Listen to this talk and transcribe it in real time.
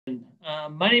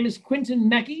My name is Quentin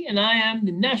Meckie, and I am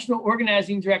the National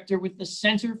Organizing Director with the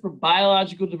Center for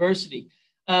Biological Diversity.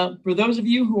 For those of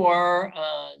you who are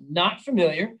not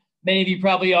familiar, many of you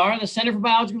probably are, the Center for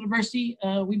Biological Diversity,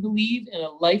 we believe in a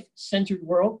life-centered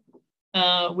world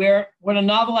where, what a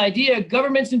novel idea,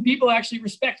 governments and people actually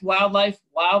respect wildlife,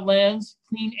 wildlands,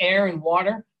 clean air and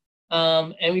water.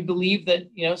 And we believe that,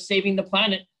 saving the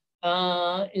planet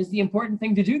is the important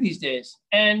thing to do these days.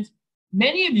 And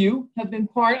many of you have been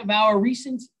part of our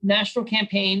recent national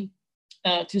campaign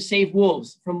to save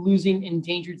wolves from losing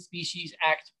Endangered Species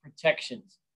Act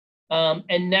protections.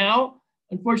 And now,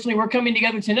 unfortunately, we're coming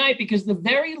together tonight because the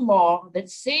very law that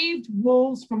saved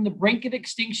wolves from the brink of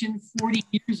extinction 40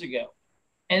 years ago,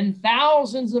 and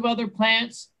thousands of other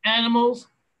plants, animals,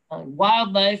 and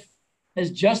wildlife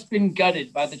has just been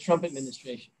gutted by the Trump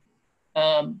administration.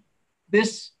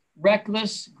 This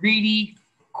reckless, greedy,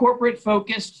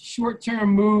 corporate-focused, short-term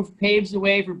move paves the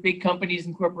way for big companies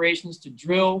and corporations to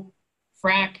drill,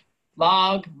 frack,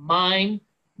 log, mine,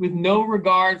 with no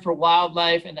regard for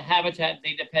wildlife and the habitat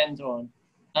they depend on.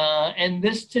 And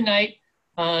this tonight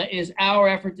is our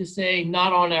effort to say,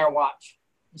 not on our watch.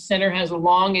 The center has a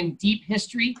long and deep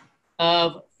history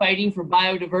of fighting for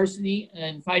biodiversity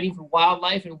and fighting for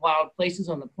wildlife and wild places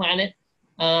on the planet.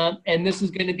 And this is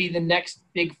going to be the next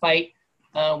big fight.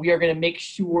 We are going to make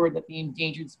sure that the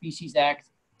Endangered Species Act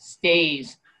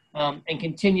stays and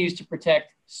continues to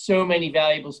protect so many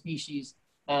valuable species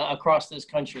across this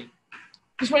country.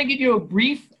 Just want to give you a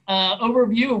brief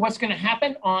overview of what's going to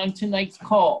happen on tonight's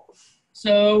call.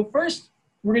 So first,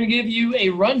 we're going to give you a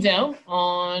rundown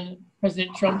on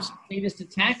President Trump's latest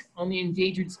attack on the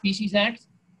Endangered Species Act.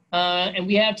 And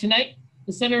we have tonight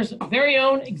the center's very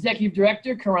own Executive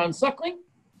Director, Kierán Suckling,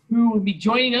 who will be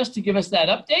joining us to give us that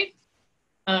update.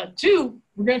 Two,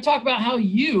 we're going to talk about how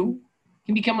you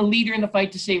can become a leader in the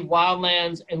fight to save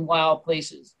wildlands and wild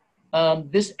places.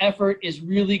 This effort is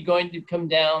really going to come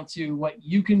down to what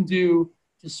you can do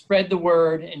to spread the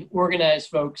word and organize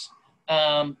folks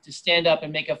to stand up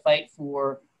and make a fight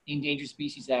for the Endangered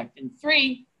Species Act. And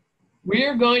three,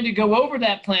 we're going to go over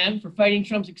that plan for fighting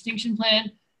Trump's extinction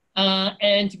plan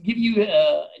and to give you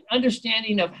an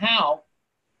understanding of how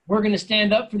we're going to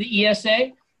stand up for the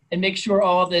ESA and make sure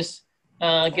all this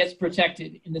gets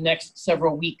protected in the next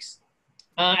several weeks.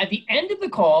 At the end of the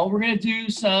call, we're going to do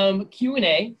some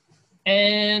Q&A,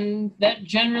 and that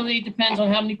generally depends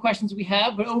on how many questions we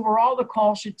have, but overall the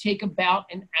call should take about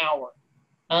an hour.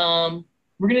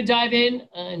 We're going to dive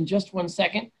in just 1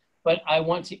 second, but I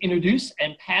want to introduce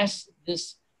and pass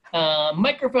this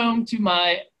microphone to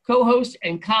my co-host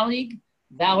and colleague,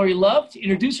 Valerie Love, to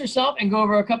introduce herself and go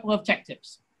over a couple of tech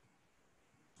tips.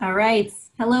 All right.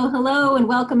 Hello, and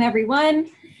welcome everyone.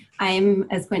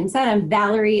 As Quentin said, I'm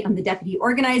Valerie. I'm the Deputy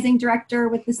Organizing Director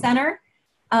with the Center.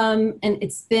 And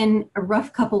it's been a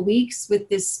rough couple weeks with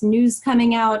this news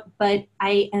coming out, but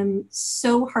I am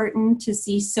so heartened to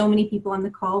see so many people on the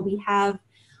call. We have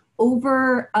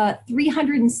over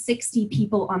 360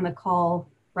 people on the call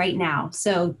right now.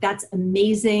 So that's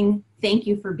amazing. Thank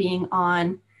you for being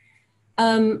on.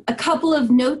 A couple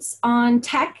of notes on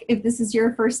tech. If this is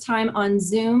your first time on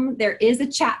Zoom, there is a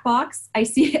chat box. I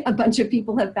see a bunch of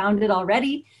people have found it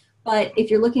already, but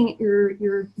if you're looking at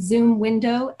your Zoom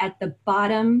window at the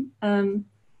bottom,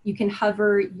 you can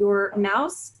hover your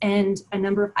mouse and a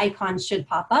number of icons should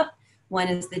pop up. One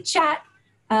is the chat,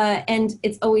 and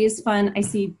it's always fun. I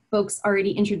see folks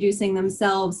already introducing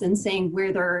themselves and saying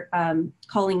where they're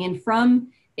calling in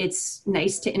from. It's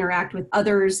nice to interact with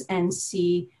others and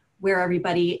see where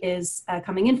everybody is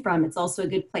coming in from. It's also a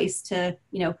good place to,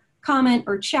 comment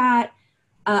or chat.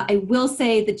 I will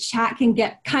say the chat can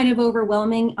get kind of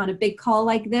overwhelming on a big call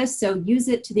like this, so use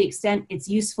it to the extent it's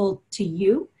useful to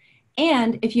you.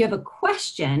 And if you have a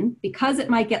question, because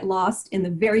it might get lost in the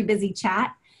very busy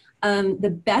chat,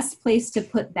 the best place to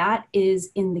put that is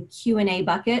in the Q&A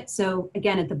bucket. So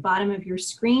again, at the bottom of your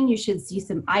screen, you should see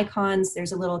some icons.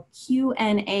 There's a little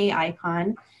Q&A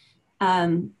icon.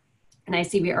 And I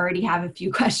see we already have a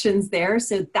few questions there.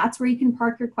 So that's where you can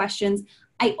park your questions.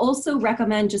 I also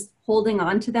recommend just holding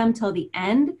on to them till the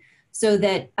end so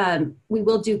that we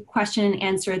will do question and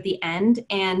answer at the end,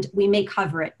 and we may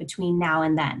cover it between now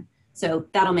and then. So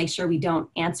that'll make sure we don't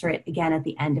answer it again at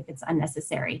the end if it's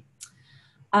unnecessary.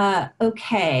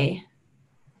 Okay.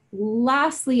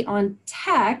 Lastly, on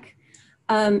tech,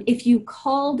 if you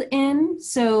called in,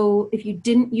 so if you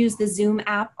didn't use the Zoom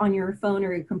app on your phone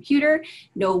or your computer,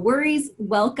 no worries,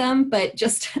 welcome, but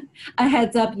just a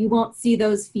heads up, you won't see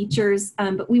those features,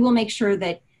 but we will make sure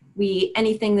that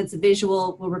anything that's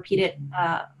visual, we'll repeat it,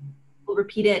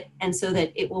 and so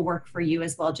that it will work for you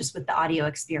as well, just with the audio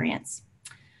experience.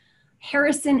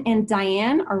 Harrison and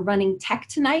Diane are running tech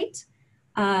tonight.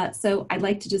 So I'd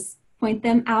like to just point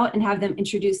them out and have them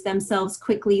introduce themselves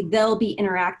quickly. They'll be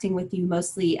interacting with you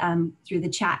mostly through the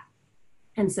chat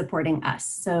and supporting us.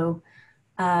 So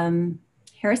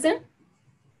Harrison?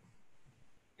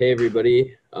 Hey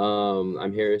everybody,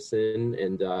 I'm Harrison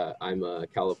and I'm a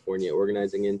California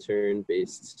organizing intern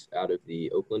based out of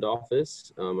the Oakland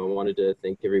office. I wanted to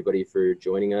thank everybody for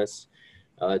joining us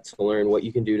to learn what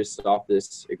you can do to stop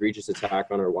this egregious attack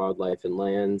on our wildlife and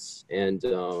lands. And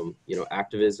you know,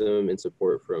 activism and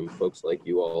support from folks like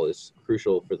you all is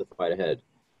crucial for the fight ahead.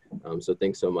 So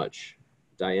thanks so much.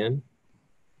 Diane?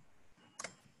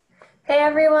 Hey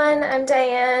everyone, I'm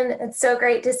Diane. It's so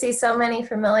great to see so many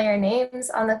familiar names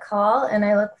on the call, and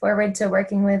I look forward to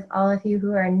working with all of you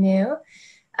who are new.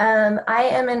 I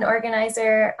am an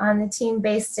organizer on the team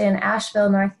based in Asheville,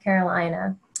 North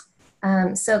Carolina.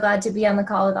 So glad to be on the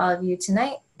call with all of you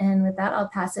tonight. And with that, I'll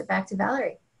pass it back to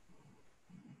Valerie.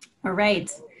 All right.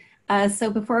 So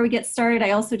before we get started,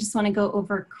 I also just want to go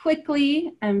over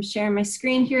quickly, I'm sharing my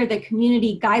screen here, the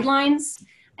community guidelines.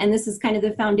 And this is kind of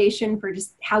the foundation for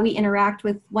just how we interact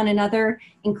with one another,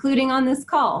 including on this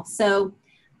call. So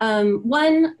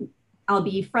one, I'll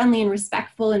be friendly and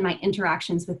respectful in my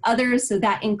interactions with others. So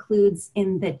that includes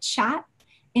in the chat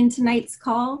in tonight's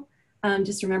call.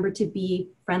 Just remember to be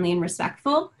friendly and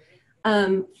respectful.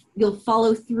 You'll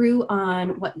follow through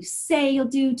on what you say you'll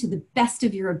do to the best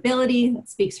of your ability. That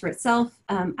speaks for itself.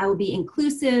 I will be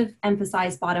inclusive,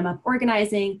 emphasize bottom-up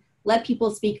organizing, let people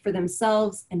speak for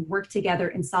themselves, and work together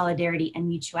in solidarity and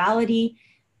mutuality.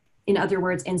 In other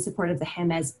words, in support of the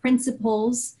HEMES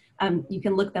principles. You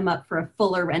can look them up for a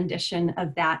fuller rendition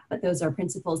of that, but those are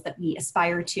principles that we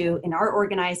aspire to in our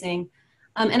organizing.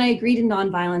 And I agree to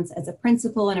nonviolence as a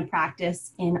principle and a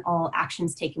practice in all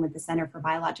actions taken with the Center for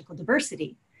Biological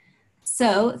Diversity.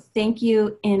 So thank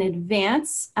you in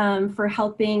advance for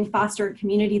helping foster a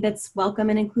community that's welcome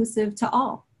and inclusive to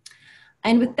all.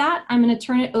 And with that, I'm going to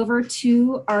turn it over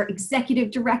to our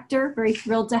executive director. Very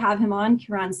thrilled to have him on,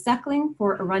 Kierán Suckling,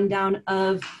 for a rundown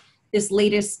of this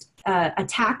latest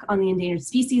attack on the Endangered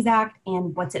Species Act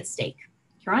and what's at stake.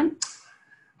 Kierán?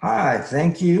 Hi,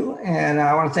 thank you. And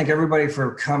I want to thank everybody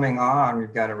for coming on.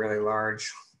 We've got a really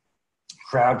large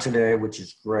crowd today, which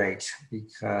is great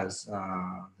because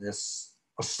this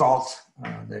assault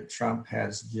that Trump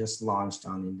has just launched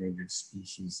on the Endangered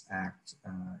Species Act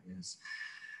is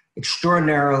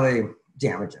extraordinarily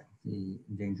damaging. The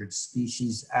Endangered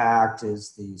Species Act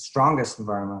is the strongest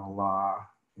environmental law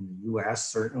in the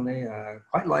US, certainly,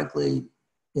 quite likely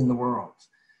in the world.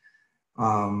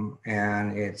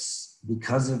 And it's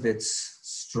because of its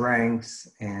strength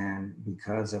and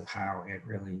because of how it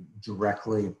really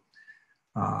directly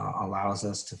allows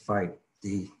us to fight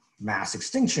the mass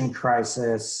extinction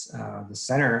crisis. The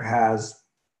center has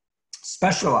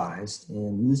specialized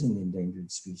in using the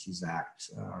Endangered Species Act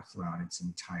throughout its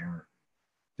entire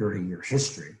 30-year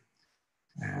history.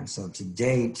 And so to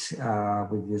date,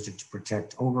 we've used it to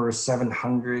protect over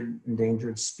 700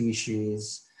 endangered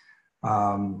species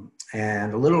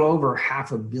and a little over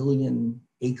 500 million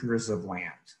acres of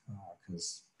land,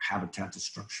 because habitat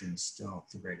destruction is still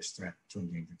the greatest threat to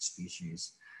endangered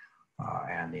species.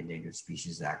 And the Endangered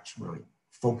Species Act really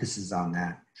focuses on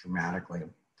that dramatically.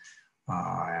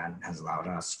 And has allowed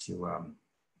us to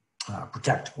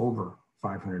protect over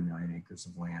 500 million acres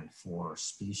of land for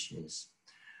species.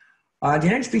 The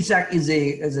Endangered Species Act is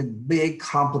a big,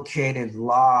 complicated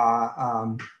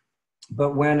law,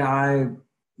 but when I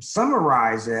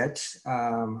summarize it,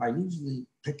 I usually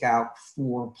pick out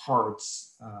 4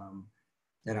 parts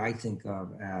that I think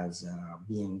of as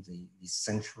being the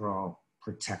central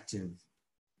protective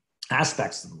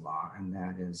aspects of the law, and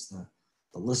that is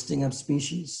the listing of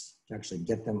species, to actually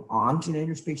get them onto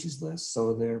endangered species lists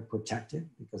so they're protected,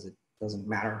 because it doesn't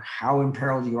matter how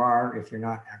imperiled you are, if you're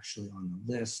not actually on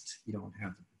the list, you don't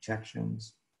have the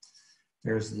protections.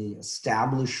 There's the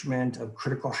establishment of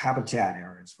critical habitat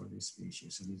areas for these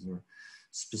species. So these are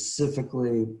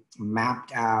specifically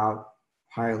mapped out,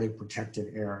 highly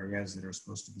protected areas that are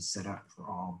supposed to be set up for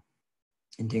all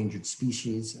endangered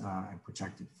species and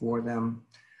protected for them.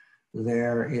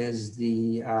 There is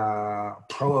the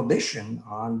prohibition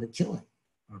on the killing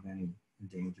of any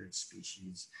endangered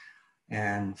species.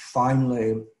 And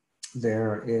finally,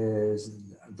 there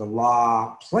is the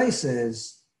law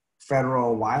places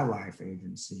federal wildlife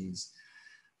agencies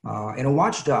in a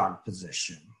watchdog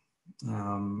position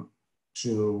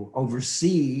to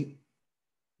oversee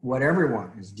what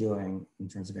everyone is doing in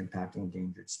terms of impacting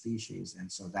endangered species. And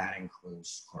so that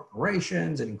includes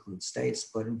corporations, it includes states,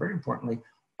 but very importantly,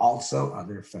 also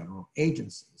other federal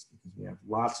agencies, because we have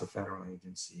lots of federal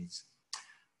agencies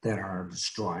that are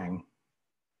destroying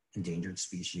endangered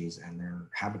species and their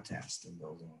habitats. They're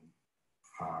building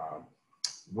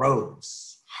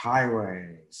roads,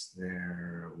 highways,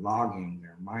 they're logging,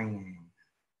 they're mining,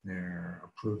 they're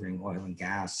approving oil and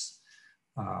gas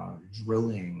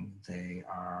drilling. They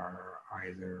are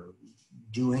either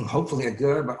doing hopefully a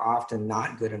good, but often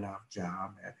not good enough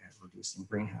job at reducing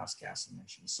greenhouse gas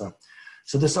emissions.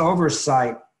 So this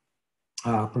oversight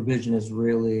provision is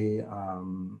really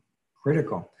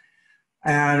critical.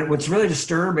 And what's really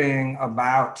disturbing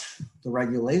about the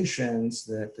regulations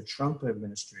that the Trump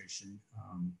administration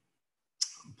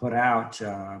put out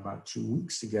about 2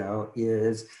 weeks ago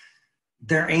is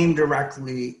they're aimed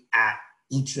directly at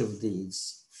each of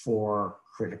these 4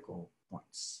 critical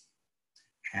points.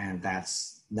 And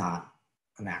that's not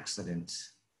an accident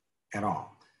at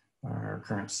all. Our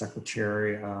current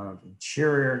Secretary of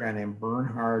Interior, a guy named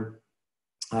Bernhard,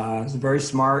 is very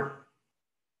smart,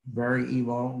 very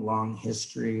evil, long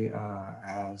history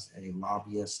as a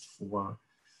lobbyist for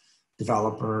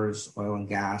developers, oil and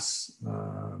gas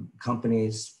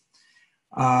companies.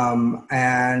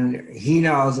 And he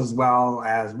knows as well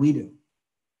as we do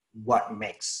what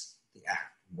makes the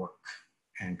act work.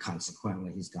 And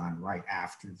consequently, he's gone right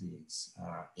after these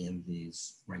in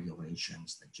these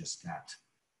regulations that just got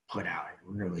put out. It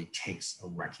really takes a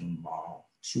wrecking ball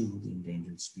to the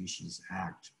Endangered Species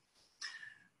Act.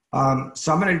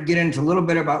 So I'm going to get into a little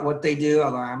bit about what they do,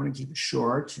 although I'm going to keep it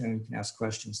short, and you can ask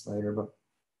questions later. But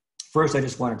first, I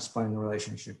just want to explain the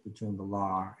relationship between the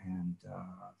law and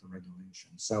the regulation.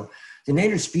 So the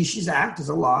Endangered Species Act is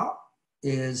a law,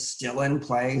 is still in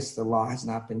place. The law has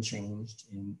not been changed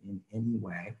in any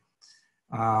way.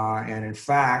 And in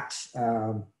fact,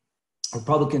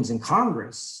 Republicans in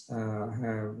Congress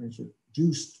have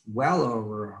introduced well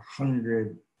over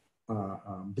 100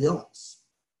 bills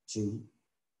to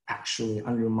actually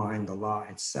undermine the law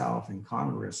itself in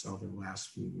Congress over the last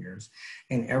few years.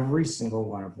 And every single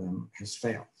one of them has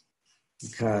failed,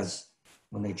 because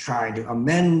when they try to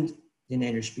amend the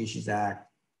Endangered Species Act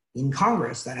in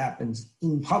Congress, that happens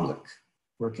in public,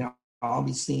 where it can all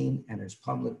be seen, and there's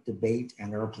public debate,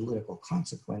 and there are political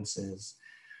consequences.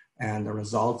 And the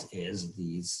result is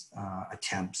these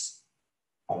attempts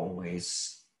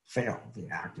always fail. The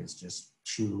act is just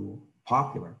too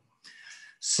popular.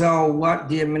 So what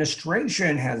the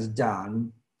administration has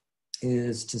done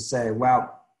is to say,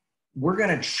 well, we're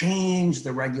going to change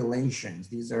the regulations.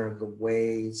 These are the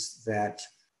ways that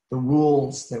the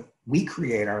rules that we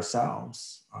create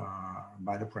ourselves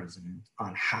by the president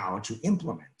on how to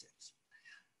implement it.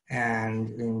 And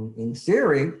in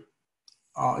theory,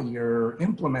 your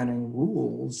implementing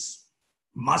rules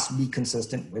must be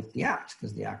consistent with the act,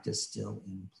 because the act is still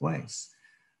in place.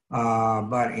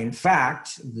 But in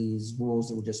fact, these rules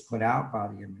that were just put out by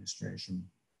the administration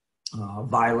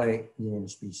violate the Endangered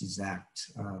Species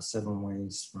Act 7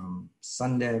 ways from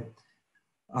Sunday.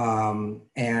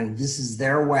 And this is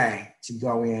their way to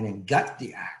go in and gut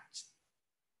the act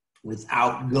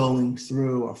without going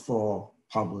through a full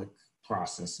public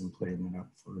process and putting it up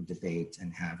for a debate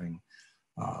and having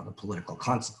the political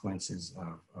consequences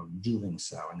of doing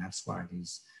so. And that's why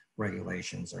these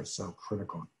regulations are so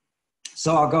critical.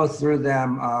 So I'll go through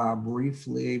them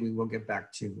briefly. We will get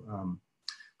back to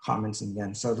comments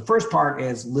again. So the first part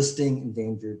is listing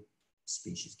endangered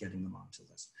species, getting them onto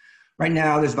the list. Right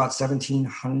now, there's about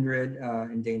 1,700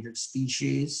 endangered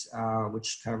species,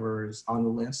 which covers on the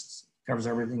list, covers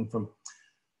everything from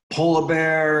polar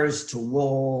bears to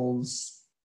wolves,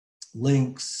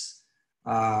 lynx,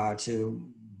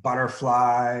 to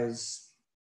butterflies,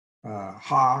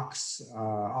 hawks,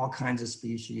 all kinds of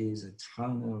species, a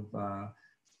ton of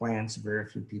plants very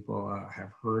few people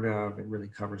have heard of. It really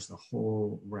covers the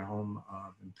whole realm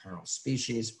of imperiled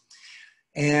species.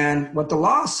 And what the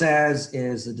law says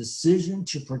is the decision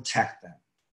to protect them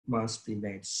must be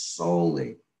made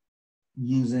solely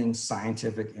using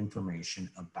scientific information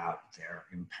about their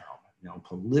imperilment. No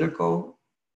political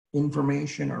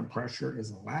information or pressure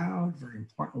is allowed. Very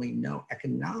importantly, no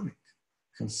economic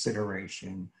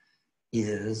consideration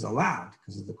is allowed,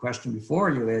 because the question before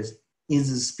you is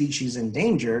the species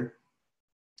endangered?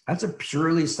 That's a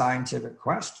purely scientific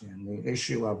question. The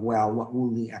issue of, well, what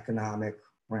will the economic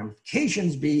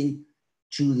ramifications be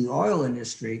to the oil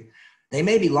industry? They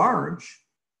may be large,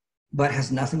 but has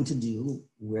nothing to do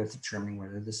with determining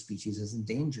whether the species is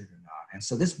endangered or not. And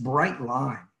so this bright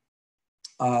line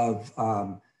of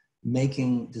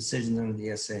making decisions under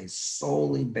the ESA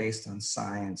solely based on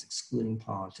science, excluding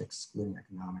politics, excluding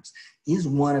economics, is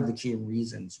one of the key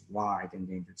reasons why the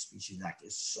Endangered Species Act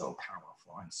is so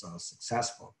powerful and so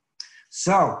successful.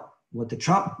 So what the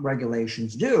Trump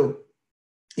regulations do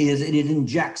is it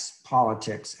injects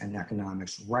politics and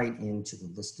economics right into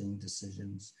the listing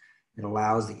decisions. It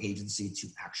allows the agency to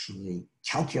actually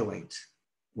calculate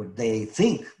what they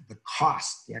think the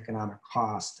cost, the economic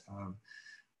cost of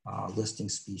listing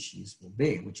species will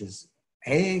be, which is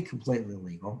A, completely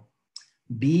illegal.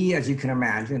 B, as you can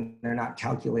imagine, they're not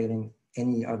calculating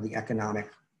any of the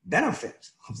economic benefit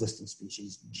of listing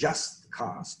species, just the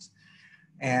cost.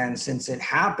 And since it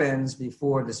happens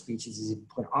before the species is even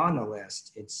put on the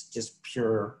list, it's just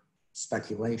pure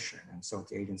speculation. And so what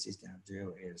the agency is going to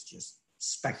do is just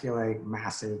speculate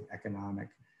massive economic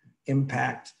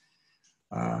impact,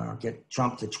 get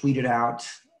Trump to tweet it out,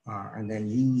 and then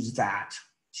use that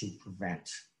to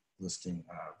prevent listing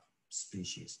of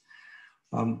species.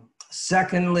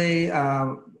 Secondly,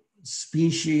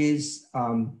 species,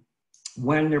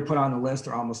 when they're put on the list,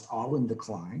 are almost all in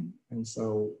decline. And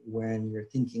so when you're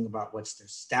thinking about what's their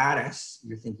status,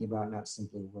 you're thinking about not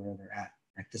simply where they're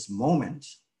at this moment,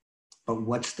 but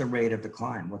what's the rate of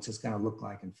decline? What's this going to look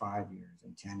like in 5 years,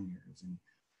 in 10 years,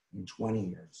 in 20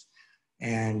 years?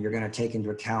 And you're going to take into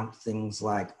account things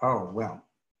like, oh, well,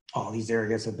 all these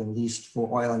areas have been leased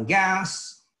for oil and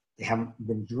gas. They haven't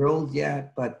been drilled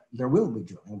yet, but there will be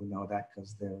drilling. We know that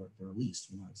because they're leased.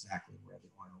 We know exactly where the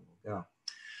oil will go.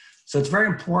 So it's very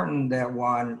important that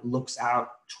one looks out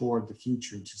toward the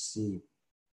future to see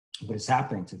what is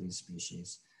happening to these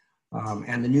species.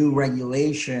 And the new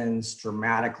regulations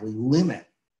dramatically limit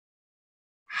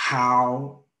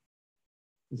how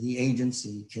the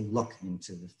agency can look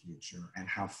into the future and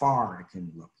how far it can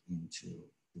look into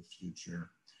the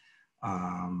future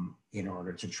in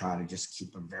order to try to just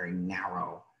keep a very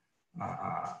narrow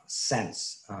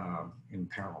sense of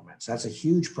imperilment. So that's a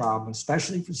huge problem,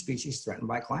 especially for species threatened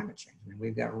by climate change. I mean,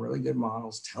 we've got really good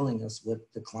models telling us what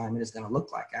the climate is going to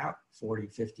look like out 40,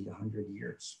 50, 100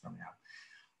 years from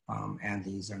now. And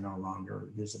these are no longer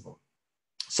usable.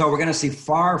 So we're going to see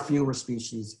far fewer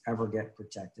species ever get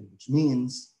protected, which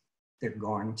means they're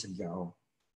going to go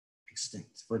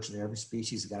extinct. Virtually every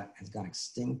species has gone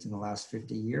extinct in the last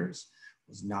 50 years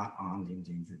was not on the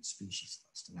endangered species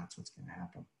list, and that's what's going to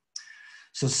happen.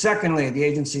 So secondly, the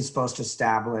agency is supposed to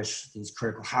establish these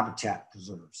critical habitat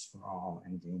preserves for all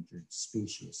endangered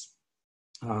species.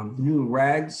 New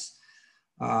regs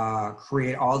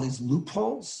create all these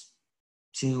loopholes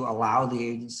to allow the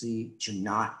agency to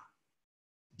not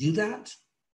do that.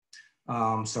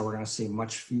 So we're going to see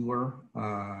much fewer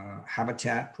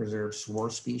habitat preserved for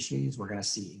species. We're going to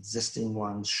see existing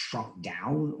ones shrunk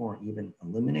down or even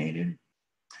eliminated.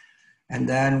 And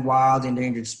then while the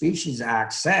Endangered Species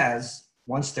Act says,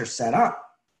 once they're set up,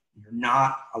 you're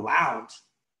not allowed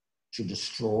to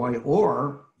destroy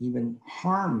or even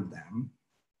harm them,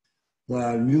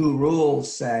 the new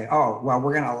rules say, oh, well,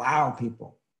 we're going to allow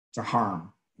people to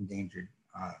harm endangered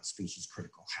species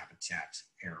critical habitat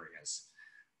areas.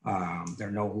 They're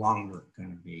no longer going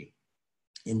to be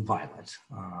inviolate,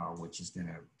 which is going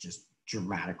to just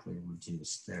dramatically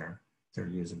reduce their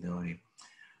usability.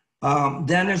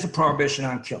 Then there's a prohibition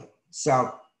on killing.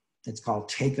 So it's called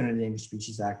Take on Endangered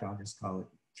Species Act. I'll just call it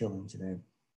killing today.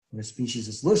 When a species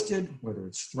is listed, whether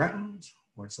it's threatened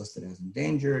or it's listed as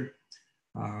endangered,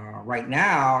 right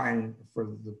now, and for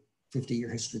the 50-year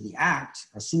history of the Act,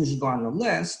 as soon as you go on the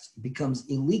list, it becomes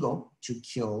illegal to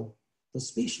kill the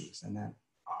species. And that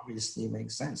obviously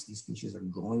makes sense. These species are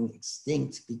going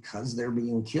extinct because they're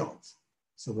being killed.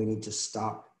 So we need to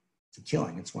stop the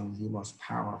killing. It's one of the most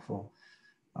powerful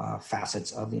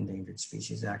facets of the Endangered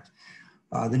Species Act.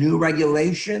 The new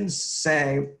regulations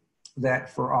say that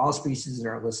for all species that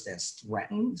are listed as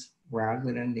threatened rather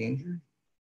than endangered,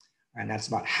 and that's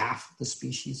about half the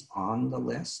species on the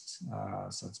list,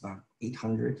 so it's about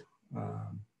 800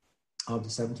 of the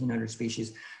 1,700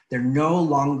 species, they're no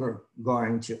longer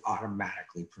going to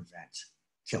automatically prevent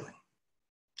killing.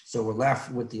 So we're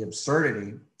left with the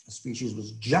absurdity: a species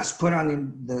was just put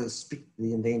on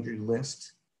the endangered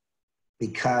list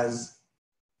because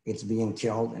it's being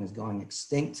killed and is going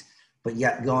extinct, but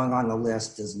yet going on the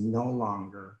list does no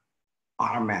longer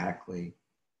automatically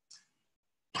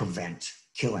prevent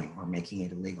killing or making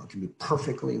it illegal. It can be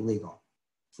perfectly legal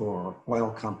for oil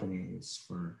companies,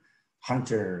 for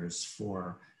hunters,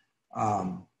 for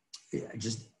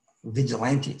just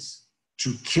vigilantes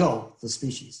to kill the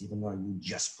species, even though you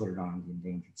just put it on the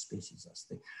endangered species list.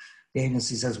 The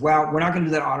agency says, well, we're not going to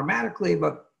do that automatically,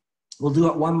 but we'll do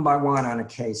it one by one on a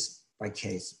case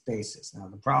case basis. Now,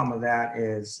 the problem with that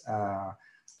is,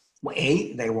 well,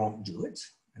 A, they won't do it,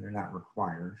 and they're not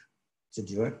required to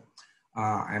do it.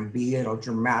 And B, it'll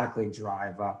dramatically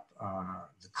drive up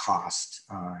the cost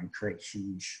and create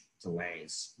huge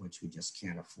delays, which we just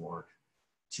can't afford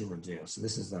to reduce. So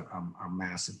this is a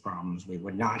massive problem. We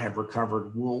would not have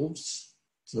recovered wolves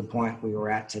to the point we were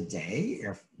at today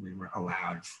if we were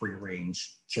allowed free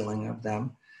range killing of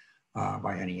them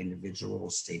by any individual,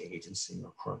 state agency,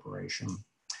 or corporation.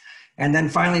 And then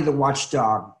finally, the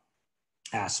watchdog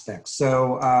aspect.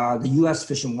 So the U.S.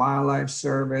 Fish and Wildlife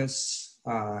Service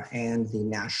and the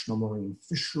National Marine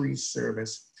Fisheries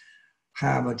Service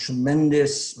have a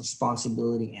tremendous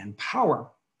responsibility and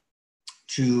power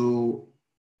to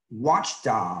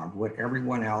watchdog what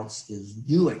everyone else is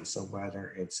doing. So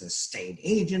whether it's a state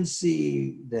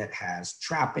agency that has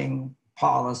trapping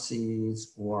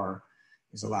policies or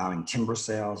is allowing timber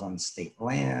sales on state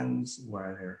lands,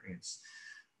 whether it's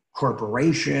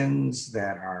corporations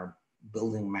that are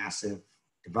building massive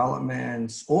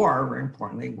developments, or very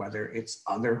importantly, whether it's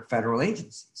other federal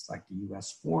agencies like the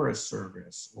U.S. Forest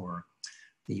Service or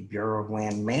the Bureau of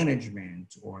Land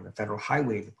Management or the Federal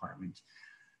Highway Department.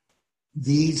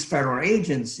 These federal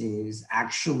agencies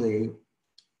actually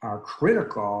are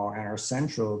critical and are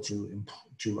central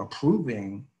to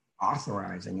approving,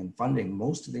 authorizing, and funding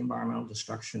most of the environmental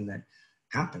destruction that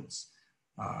happens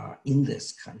in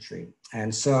this country.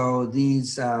 And so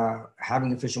these, having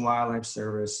the Fish and Wildlife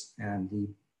Service and the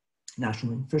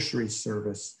National Marine Fisheries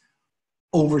Service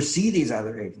oversee these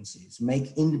other agencies,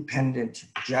 make independent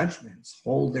judgments,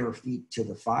 hold their feet to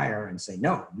the fire and say,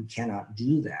 no, we cannot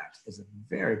do that, is a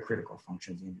very critical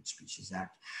function of the Endangered Species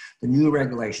Act. The new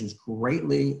regulations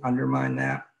greatly undermine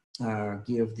that,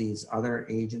 give these other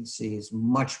agencies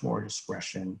much more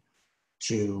discretion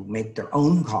to make their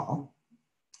own call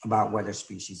about whether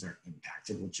species are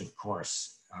impacted, which of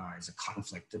course is a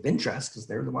conflict of interest because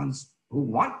they're the ones who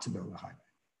want to build a highway.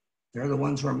 They're the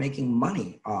ones who are making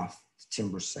money off the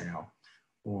timber sale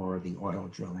or the oil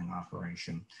drilling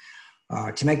operation,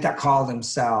 to make that call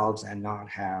themselves and not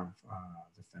have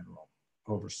the federal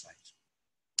oversight.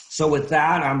 So with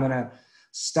that, I'm gonna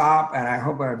stop, and I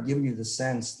hope I've given you the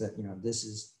sense that, you know, this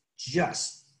is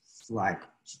just like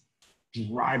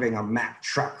driving a Mack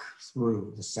truck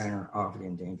through the center of the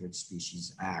Endangered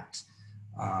Species Act,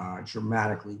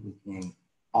 dramatically weakening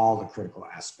all the critical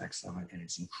aspects of it, and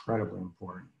it's incredibly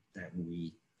important that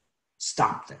we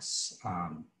stop this.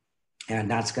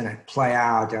 And that's going to play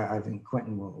out. I think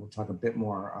Quentin will talk a bit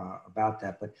more about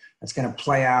that, but that's going to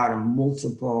play out on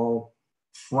multiple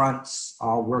fronts,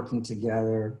 all working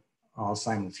together, all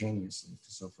simultaneously.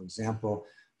 So for example,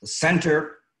 the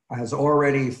center has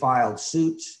already filed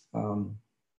suit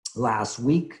last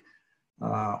week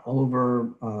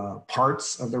over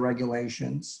parts of the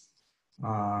regulations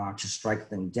to strike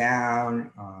them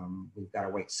down. We've got to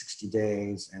wait 60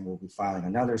 days and we'll be filing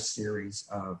another series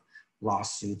of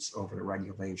lawsuits over the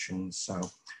regulations. So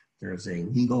there's a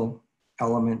legal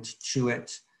element to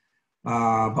it.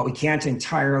 But we can't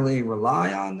entirely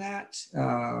rely on that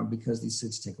because these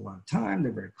suits take a lot of time.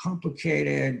 They're very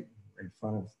complicated. We're in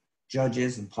front of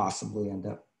judges and possibly end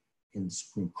up in the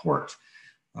Supreme Court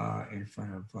in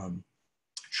front of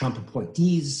Trump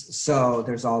appointees. So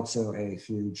there's also a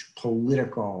huge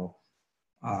political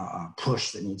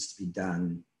push that needs to be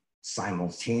done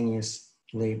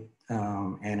simultaneously.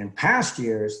 And in past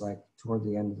years, like toward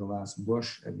the end of the last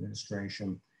Bush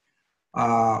administration,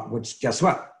 which guess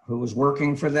what? Who was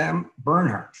working for them?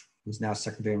 Bernhardt, who's now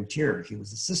Secretary of Interior. He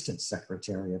was Assistant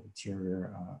Secretary of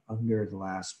Interior under the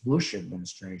last Bush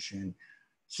administration.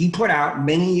 He put out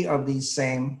many of these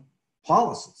same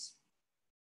policies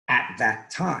at that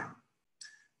time.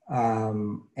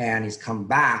 And he's come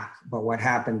back, but what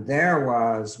happened there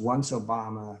was once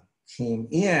Obama came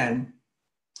in,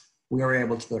 we were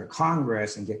able to go to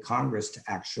Congress and get Congress to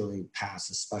actually pass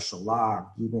a special law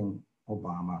giving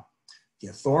Obama the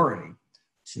authority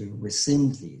to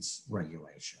rescind these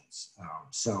regulations.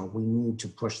 So we need to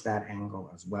push that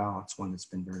angle as well. It's one that's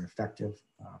been very effective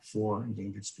for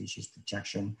endangered species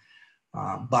protection,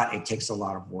 but it takes a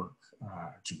lot of work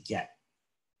to get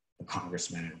the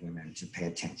congressmen and women to pay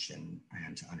attention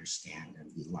and to understand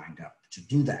and be lined up to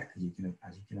do that. Because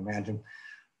as you can imagine,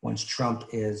 once Trump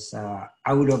is out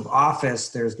of office,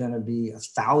 there's going to be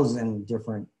 1,000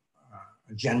 different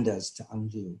agendas to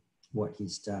undo what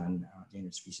he's done. The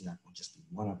Endangered Species Act will just be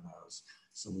one of those.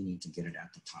 So we need to get it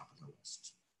at the top of the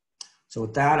list. So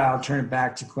with that, I'll turn it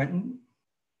back to Quentin.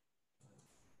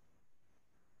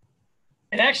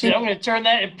 And actually, I'm going to turn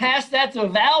that and pass that to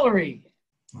Valerie.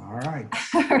 All right.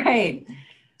 All right.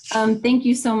 Thank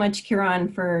you so much,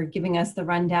 Kierán, for giving us the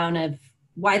rundown of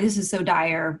why this is so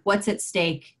dire, what's at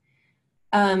stake.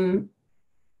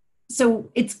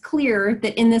 So it's clear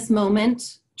that in this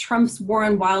moment, Trump's war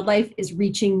on wildlife is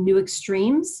reaching new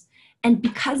extremes. And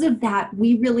because of that,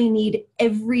 we really need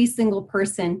every single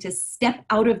person to step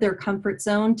out of their comfort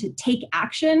zone, to take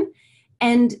action,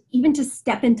 and even to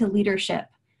step into leadership.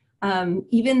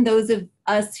 Even those of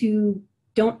us who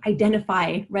don't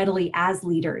identify readily as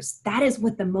leaders, that is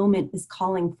what the moment is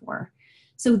calling for.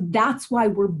 So that's why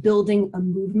we're building a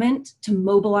movement to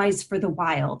mobilize for the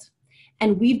wild.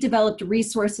 And we've developed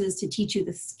resources to teach you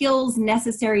the skills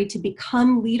necessary to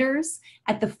become leaders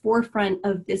at the forefront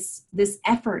of this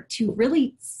effort to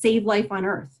really save life on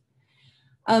Earth.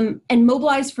 And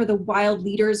Mobilize for the Wild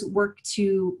leaders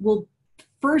will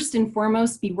first and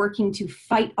foremost be working to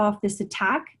fight off this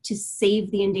attack to save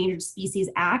the Endangered Species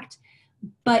Act.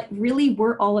 But really,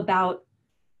 we're all about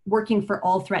working for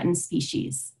all threatened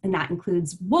species. And that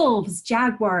includes wolves,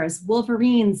 jaguars,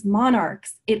 wolverines,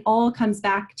 monarchs. It all comes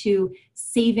back to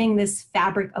saving this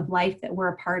fabric of life that we're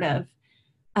a part of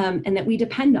and that we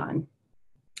depend on.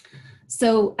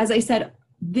 So as I said,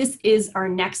 this is our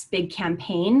next big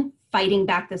campaign, fighting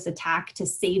back this attack to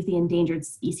save the Endangered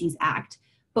Species Act.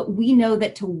 But we know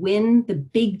that to win the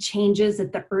big changes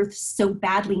that the Earth so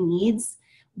badly needs,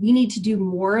 we need to do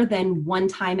more than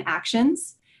one-time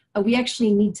actions. We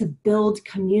actually need to build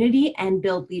community and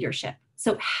build leadership.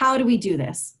 So how do we do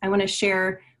this? I want to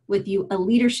share with you a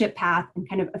leadership path and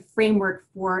kind of a framework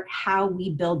for how we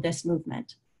build this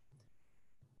movement.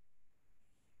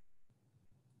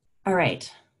 All right.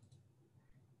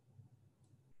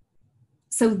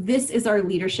 So this is our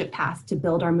leadership path to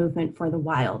build our movement for the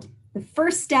wild. The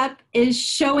first step is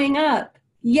showing up.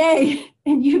 Yay!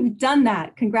 And you've done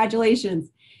that. Congratulations.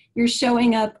 You're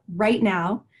showing up right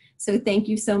now. So thank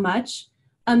you so much.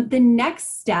 The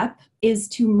next step is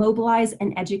to mobilize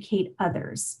and educate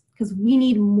others, because we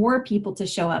need more people to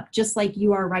show up just like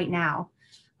you are right now.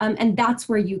 And that's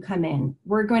where you come in.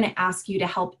 We're going to ask you to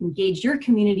help engage your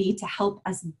community to help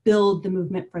us build the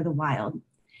movement for the wild.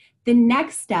 The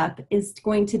next step is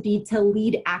going to be to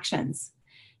lead actions.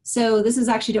 So this is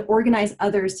actually to organize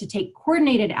others to take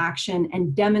coordinated action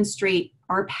and demonstrate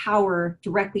our power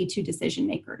directly to decision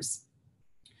makers.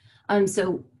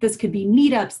 So this could be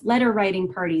meetups, letter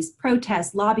writing parties,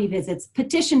 protests, lobby visits,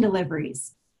 petition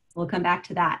deliveries. We'll come back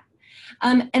to that.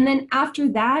 And then after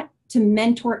that, to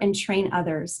mentor and train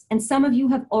others. And some of you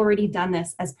have already done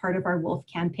this as part of our Wolf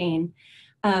campaign.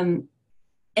 And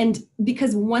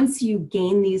because once you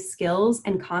gain these skills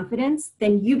and confidence,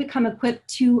 then you become equipped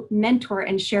to mentor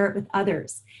and share it with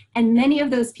others. And many of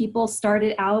those people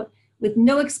started out with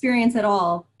no experience at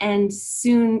all and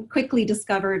soon quickly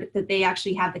discovered that they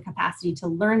actually have the capacity to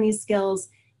learn these skills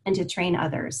and to train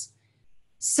others.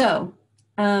 So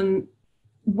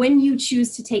when you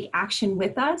choose to take action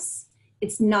with us,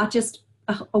 it's not just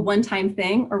a one-time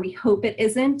thing, or we hope it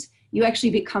isn't. You actually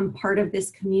become part of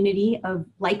this community of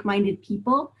like-minded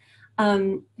people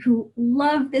who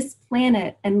love this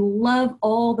planet and love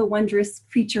all the wondrous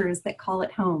creatures that call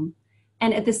it home.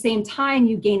 And at the same time,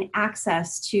 you gain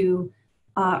access to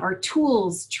our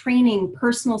tools, training,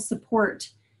 personal support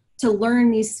to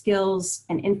learn these skills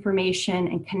and information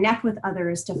and connect with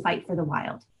others to fight for the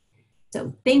wild.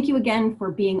 So thank you again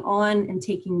for being on and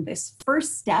taking this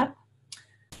first step.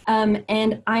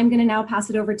 And I'm going to now pass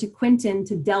it over to Quentin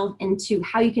to delve into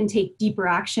how you can take deeper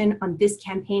action on this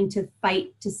campaign to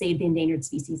fight to save the Endangered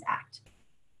Species Act.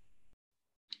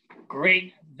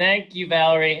 Great. Thank you,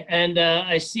 Valerie. And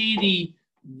I see the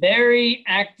very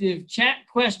active chat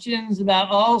questions about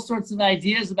all sorts of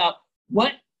ideas about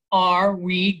what are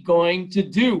we going to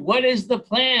do? What is the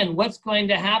plan? What's going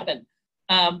to happen?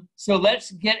 So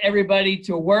let's get everybody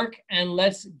to work and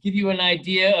let's give you an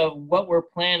idea of what we're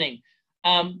planning.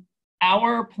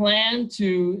 Our plan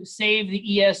to save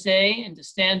the ESA and to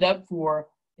stand up for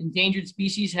endangered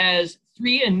species has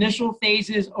 3 initial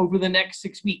phases over the next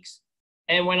 6 weeks.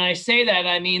 And when I say that,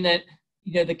 I mean that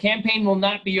the campaign will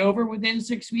not be over within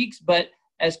 6 weeks, but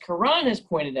as Kierán has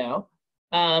pointed out,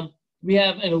 we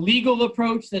have a legal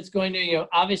approach that's going to,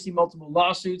 obviously multiple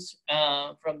lawsuits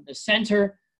from the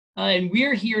center, and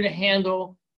we're here to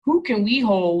handle who can we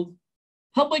hold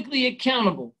publicly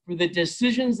accountable for the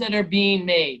decisions that are being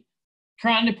made.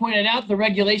 Kierán pointed out the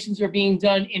regulations are being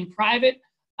done in private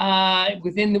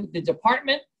within the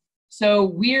department. So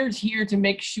we're here to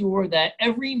make sure that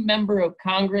every member of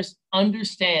Congress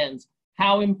understands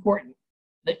how important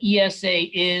the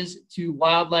ESA is to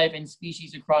wildlife and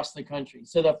species across the country.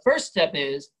 So the first step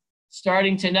is,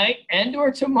 starting tonight and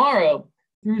or tomorrow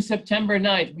through September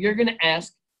 9th, we are going to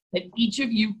ask that each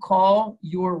of you call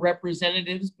your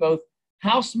representatives, both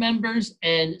House members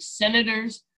and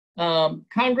senators.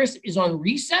 Congress is on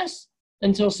recess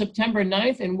until September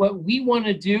 9th, and what we want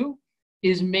to do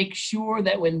is make sure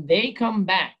that when they come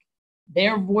back,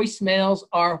 their voicemails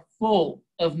are full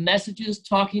of messages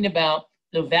talking about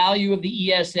the value of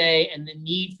the ESA and the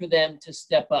need for them to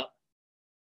step up.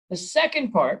 The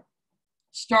second part,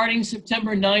 starting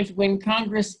September 9th, when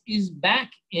Congress is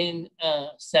back in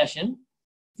session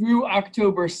through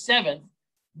October 7th,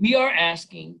 we are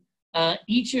asking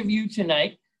each of you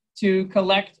tonight to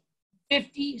collect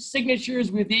 50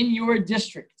 signatures within your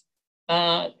district.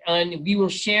 And we will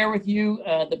share with you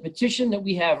the petition that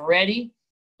we have ready,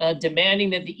 demanding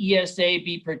that the ESA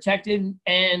be protected.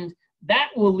 And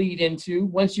that will lead into,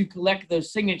 once you collect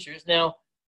those signatures, now,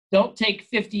 don't take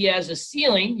 50 as a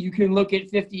ceiling. You can look at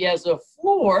 50 as a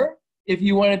floor if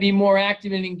you want to be more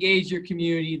active and engage your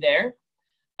community there.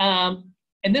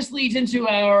 And this leads into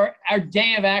our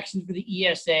day of action for the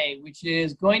ESA, which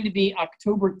is going to be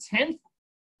October 10th.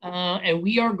 And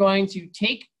we are going to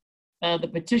take the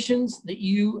petitions that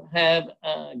you have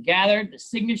gathered, the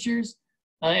signatures,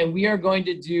 and we are going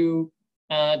to do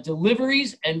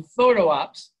deliveries and photo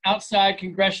ops outside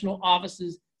congressional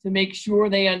offices to make sure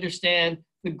they understand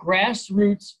the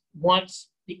grassroots wants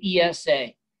the ESA.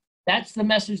 That's the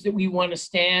message that we want to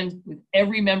stand with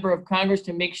every member of Congress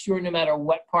to make sure, no matter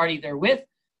what party they're with,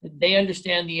 that they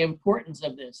understand the importance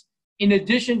of this. In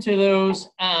addition to those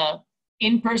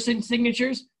in-person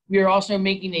signatures, we are also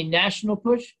making a national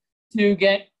push to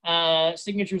get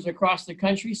signatures across the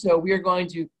country. So we are going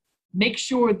to make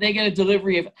sure they get a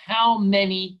delivery of how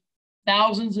many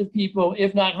thousands of people,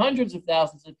 if not hundreds of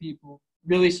thousands of people,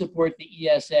 really support the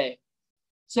ESA.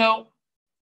 So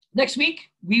next week,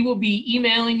 we will be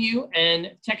emailing you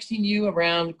and texting you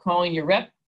around calling your rep.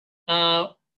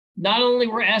 Not only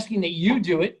we're asking that you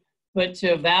do it, but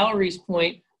to Valerie's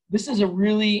point, this is a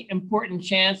really important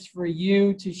chance for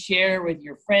you to share with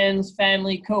your friends,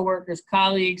 family, coworkers,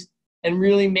 colleagues, and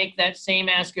really make that same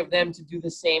ask of them to do the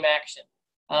same action.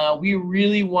 We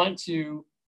really want to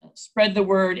spread the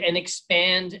word and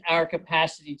expand our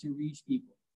capacity to reach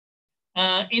people.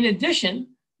 In addition,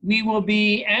 we will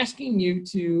be asking you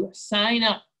to sign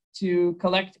up to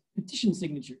collect petition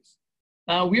signatures.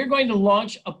 We are going to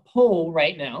launch a poll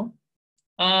right now.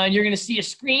 You're going to see a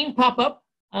screen pop up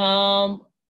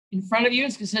in front of you.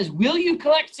 It says, will you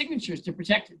collect signatures to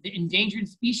protect the Endangered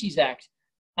Species Act?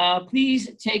 Please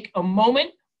take a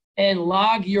moment and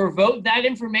log your vote. That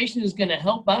information is going to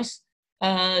help us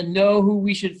know who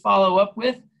we should follow up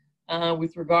with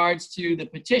regards to the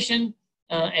petition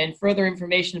and further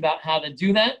information about how to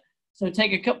do that. So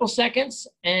take a couple seconds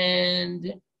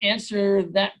and answer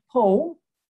that poll.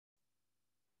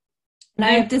 And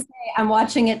I have to say, I'm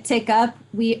watching it tick up.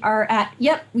 We are at,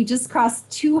 we just crossed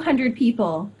 200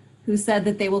 people who said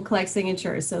that they will collect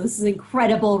signatures. So this is an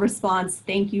incredible response.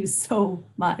 Thank you so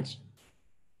much.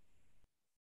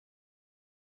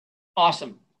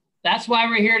 Awesome. That's why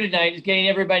we're here tonight, is getting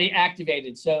everybody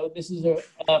activated. So this is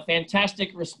a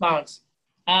fantastic response.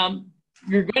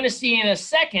 You're going to see in a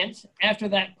second, after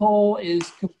that poll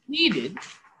is completed,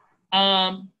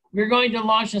 we're going to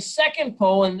launch a second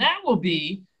poll, and that will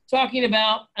be talking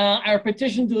about our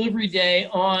petition delivery day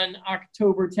on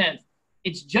October 10th.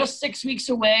 It's just 6 weeks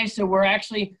away, so we're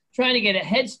actually trying to get a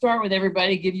head start with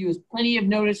everybody, give you as plenty of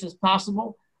notice as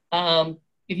possible.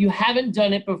 If you haven't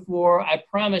done it before, I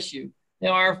promise you,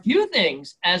 there are a few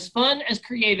things as fun, as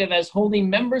creative as holding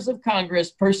members of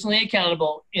Congress personally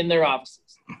accountable in their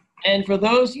offices. And for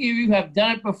those of you who have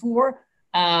done it before,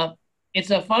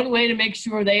 it's a fun way to make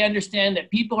sure they understand that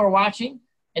people are watching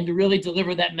and to really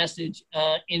deliver that message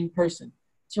in person.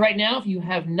 So right now, if you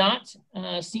have not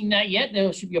seen that yet,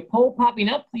 there should be a poll popping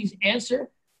up. Please answer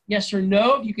yes or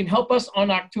no. If you can help us on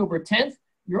October 10th,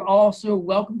 you're also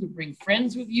welcome to bring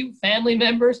friends with you, family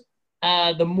members.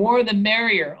 The more the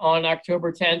merrier on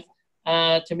October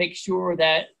 10th to make sure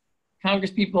that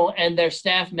Congresspeople and their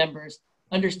staff members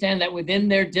understand that within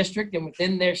their district and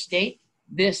within their state,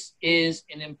 this is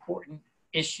an important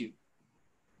issue.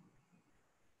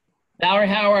 Valerie,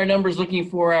 how are our numbers looking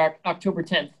for our October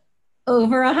 10th?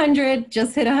 Over 100,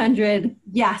 just hit 100.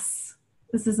 Yes,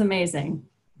 this is amazing.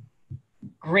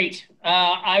 Great.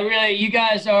 You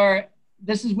guys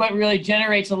this is what really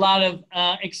generates a lot of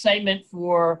excitement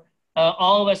for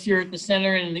all of us here at the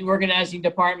center and the organizing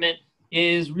department,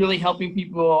 is really helping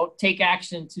people take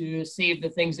action to save the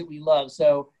things that we love.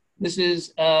 So this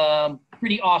is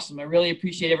pretty awesome. I really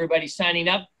appreciate everybody signing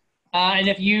up. And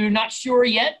if you're not sure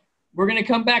yet, we're going to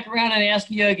come back around and ask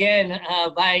you again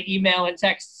via email and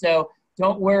text. So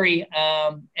don't worry.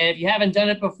 And if you haven't done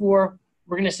it before,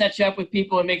 we're going to set you up with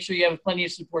people and make sure you have plenty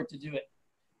of support to do it.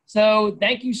 So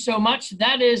thank you so much.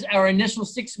 That is our initial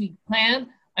 6-week plan.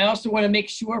 I also want to make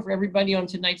sure for everybody on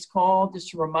tonight's call, just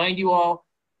to remind you all,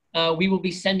 we will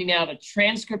be sending out a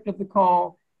transcript of the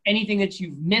call, anything that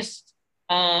you've missed,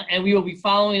 and we will be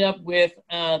following up with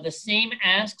the same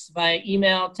asks via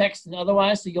email, text, and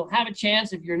otherwise. So you'll have a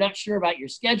chance if you're not sure about your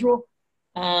schedule.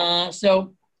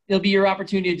 So it'll be your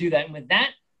opportunity to do that. And with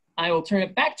that, I will turn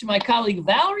it back to my colleague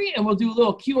Valerie, and we'll do a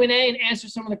little Q&A and answer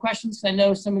some of the questions. I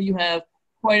know some of you have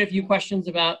quite a few questions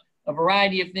about a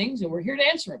variety of things, and we're here to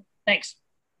answer them. Thanks.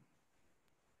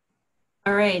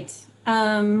 All right.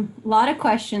 A lot of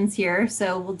questions here,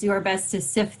 so we'll do our best to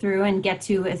sift through and get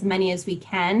to as many as we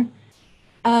can.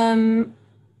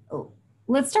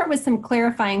 Let's start with some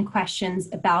clarifying questions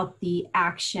about the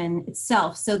action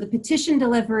itself. So the petition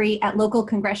delivery at local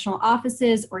congressional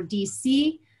offices or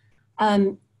DC,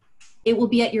 it will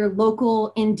be at your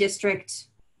local in-district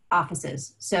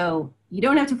offices. So you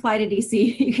don't have to fly to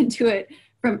DC. You can do it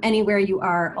from anywhere you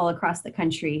are all across the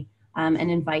country,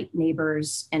 and invite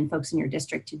neighbors and folks in your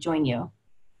district to join you.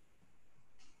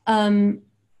 And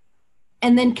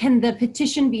then can the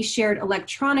petition be shared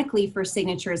electronically for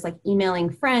signatures, like emailing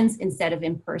friends instead of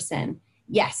in person?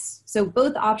 Yes, so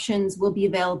both options will be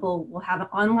available. We'll have an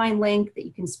online link that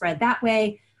you can spread that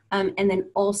way, and then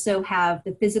also have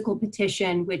the physical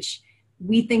petition, which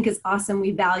we think is awesome,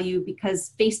 we value,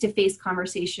 because face-to-face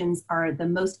conversations are the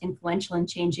most influential in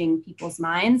changing people's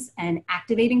minds and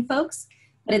activating folks.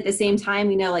 But at the same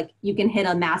time, you know, like you can hit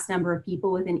a mass number of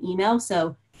people with an email,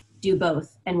 so do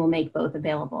both, and we'll make both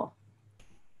available.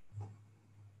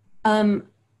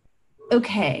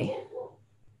 Okay,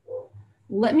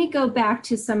 let me go back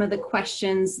to some of the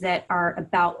questions that are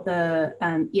about the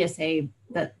ESA,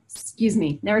 excuse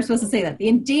me, never supposed to say that, the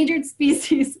Endangered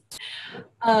Species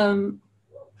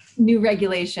new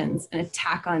regulations and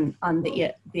attack on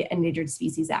the Endangered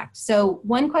Species Act. So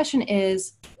one question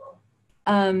is,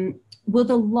 will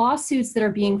the lawsuits that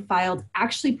are being filed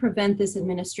actually prevent this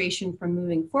administration from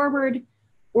moving forward,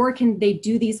 or can they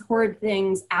do these horrid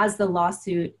things as the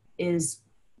lawsuit is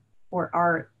or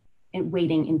are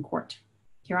waiting in court?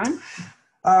 Kierán?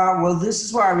 Well, this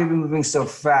is why we've been moving so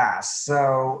fast.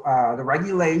 So the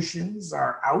regulations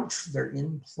are out, they're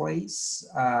in place,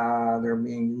 they're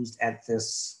being used at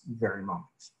this very moment.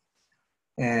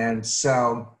 And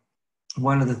so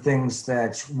one of the things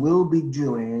that we'll be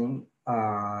doing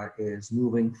is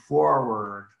moving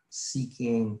forward,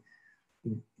 seeking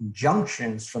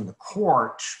injunctions from the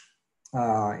court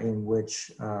in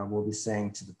which we'll be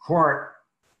saying to the court,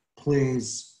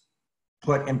 please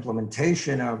put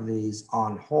implementation of these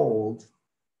on hold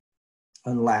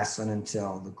unless and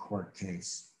until the court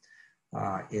case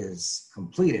is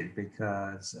completed,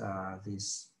 because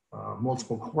these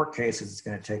multiple court cases it's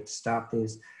going to take to stop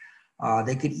these.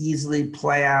 They could easily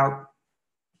play out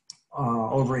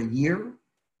over a year.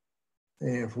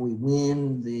 If we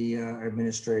win, the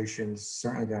administration's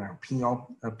certainly going to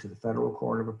appeal up to the Federal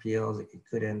Court of Appeals. It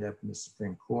could end up in the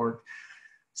Supreme Court.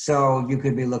 So you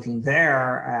could be looking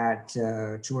there at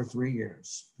 2 or 3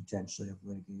 years potentially of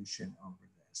litigation over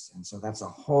this. And so that's a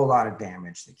whole lot of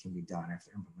damage that can be done if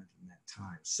they're implemented in that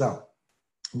time. So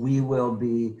we will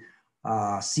be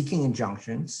seeking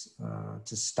injunctions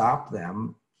to stop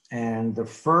them. And the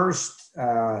first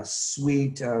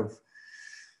suite of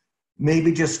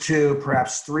maybe just 2,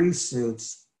 perhaps 3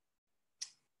 suits,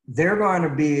 they're going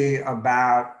to be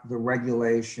about the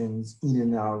regulations in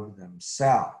and of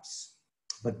themselves.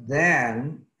 But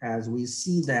then, as we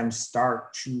see them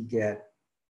start to get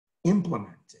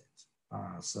implemented,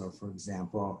 so for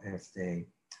example, if they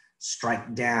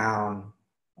strike down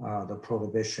the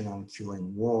prohibition on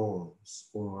killing wolves,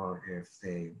 or if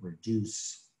they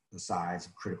reduce the size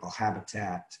of critical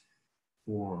habitat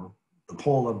for the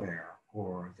polar bear,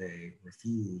 or they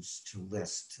refuse to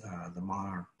list the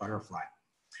monarch butterfly.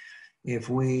 If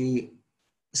we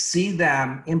see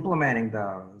them implementing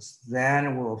those,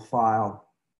 then we'll file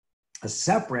a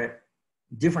separate,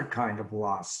 different kind of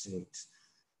lawsuit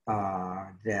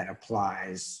that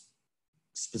applies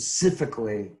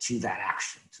specifically to that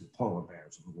action, to the polar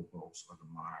bears or the wolves or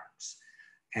the monarchs.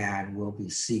 And we'll be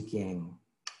seeking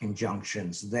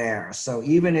injunctions there. So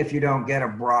even if you don't get a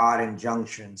broad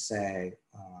injunction, say,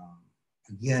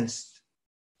 against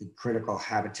the critical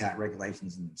habitat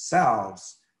regulations in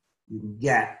themselves, you can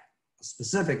get a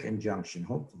specific injunction,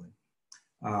 hopefully,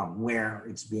 where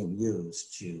it's being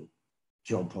used to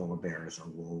kill polar bears or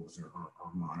wolves or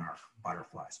monarch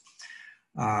butterflies.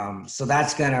 So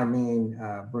that's going to mean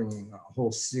bringing a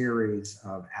whole series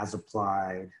of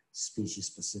as-applied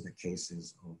species-specific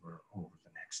cases over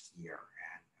the next year.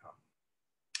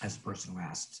 as the person who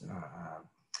asked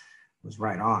was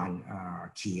right on,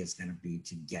 our key is going to be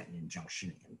to get an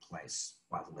injunction in place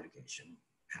while the litigation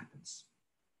happens.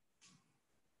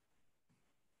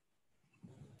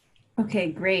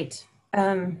 Okay, great.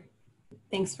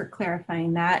 Thanks for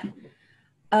clarifying that.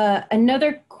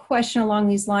 Another question along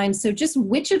these lines. So just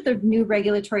which of the new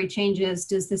regulatory changes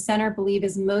does the center believe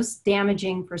is most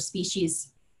damaging for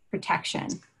species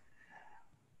protection?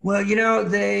 Well, you know,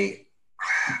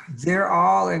 they're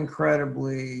all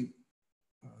incredibly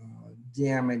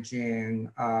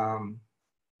damaging.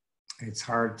 It's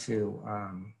hard to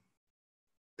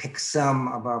pick some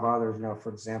above others. You know, for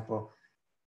example,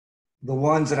 the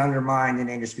ones that undermine the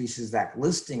Endangered Species Act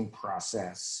listing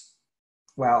process,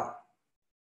 well,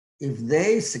 if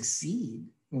they succeed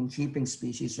in keeping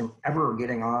species from ever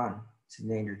getting on to the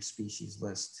endangered species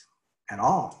list at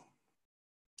all,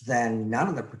 then none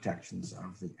of the protections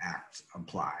of the act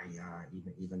apply,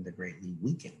 even the greatly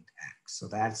weakened act. So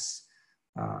that's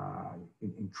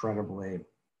incredibly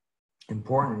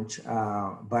important.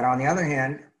 But on the other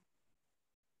hand,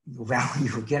 the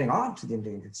value of getting onto the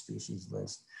endangered species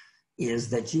list is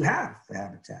that you have the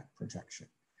habitat protection.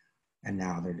 And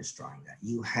now they're destroying that.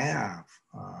 You have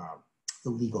the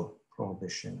legal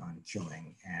prohibition on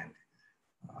killing, and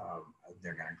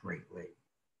they're going to greatly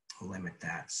limit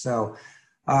that. So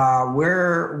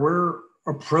we're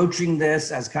approaching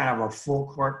this as kind of a full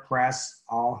court press,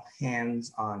 all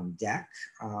hands on deck,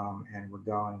 and we're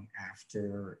going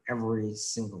after every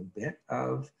single bit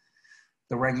of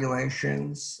the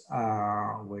regulations,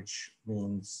 which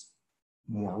means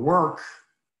more work,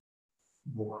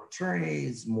 more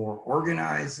attorneys, more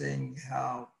organizing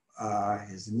help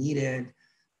is needed,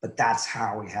 but that's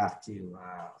how we have to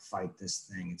fight this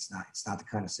thing. It's not the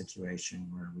kind of situation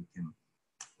where we can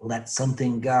let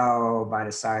something go by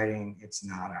deciding it's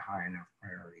not a high enough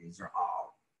priority. These are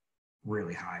all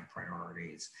really high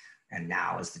priorities, and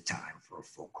now is the time for a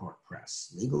full court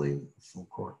press legally, a full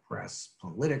court press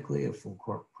politically, a full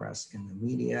court press in the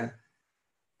media.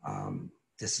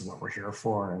 This is what we're here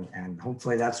for, and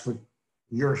hopefully that's what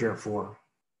you're here for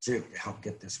too, to help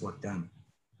get this work done.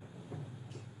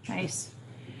 Nice.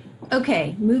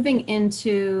 Okay, moving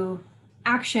into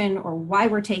action, or why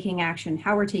we're taking action,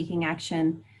 how we're taking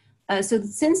action. So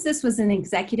since this was an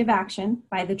executive action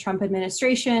by the Trump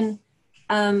administration,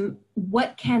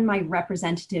 what can my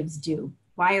representatives do?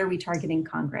 Why are we targeting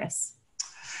Congress?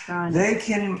 Ron? They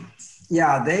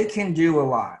can do a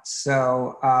lot.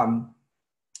 So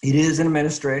it is an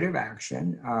administrative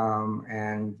action,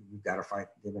 and you've got to fight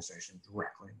the administration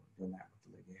directly. We're doing that with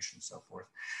the litigation and so forth.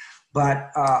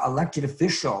 But elected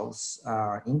officials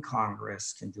in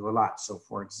Congress can do a lot. So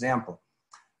for example,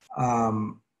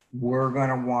 we're going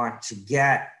to want to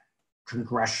get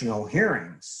congressional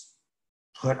hearings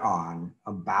put on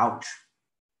about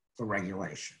the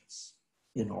regulations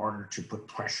in order to put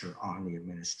pressure on the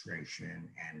administration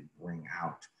and bring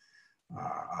out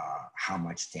how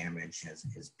much damage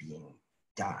is being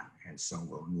done. And so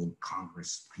we'll need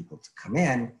Congress people to come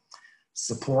in,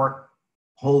 support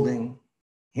holding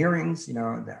hearings. You know,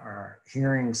 our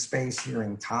hearing space,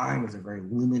 hearing time is a very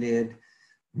limited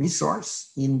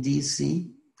resource in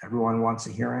DC. Everyone wants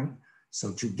a hearing.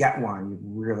 So to get one, you've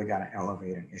really got to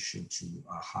elevate an issue to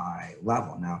a high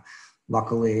level. Now,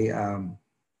 luckily, Raul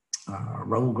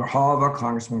Grijalva,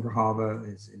 Congressman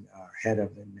Grijalva, is head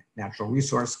of the Natural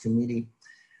Resource Committee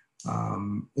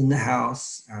in the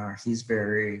House. He's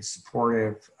very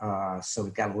supportive, so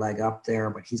we've got a leg up there,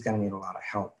 but he's going to need a lot of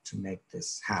help to make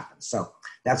this happen. So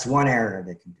that's one area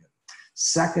they can do.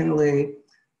 Secondly,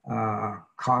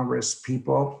 Congress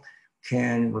people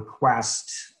can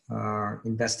request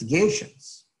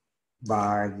investigations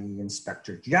by the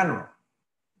Inspector General,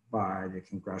 by the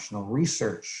Congressional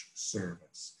Research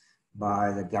Service,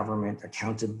 by the Government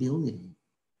Accountability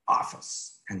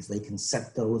Office, and they can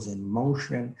set those in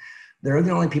motion. They're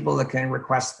the only people that can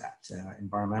request that.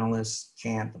 Environmentalists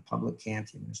can't, the public can't,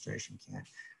 the administration can't.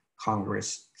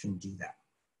 Congress can do that.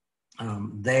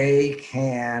 They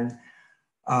can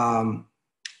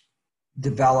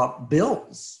develop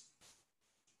bills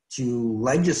to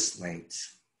legislate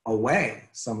away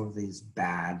some of these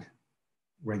bad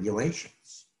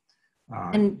regulations.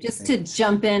 And just to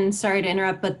jump in, sorry to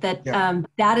interrupt, but that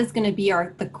that is going to be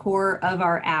the core of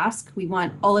our ask. We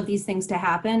want all of these things to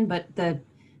happen, but the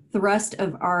thrust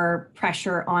of our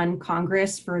pressure on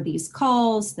Congress for these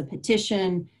calls, the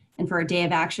petition, and for a day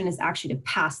of action is actually to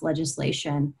pass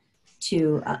legislation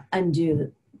to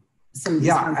undo some of these.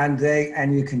 Yeah,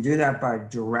 and you can do that by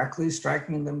directly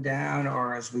striking them down,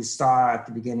 or as we saw at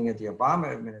the beginning of the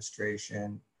Obama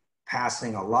administration,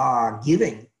 passing a law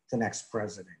giving the next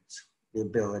president the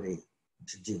ability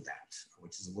to do that,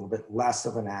 which is a little bit less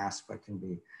of an ask, but can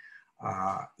be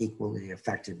equally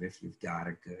effective if you've got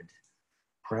a good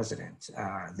president.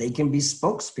 They can be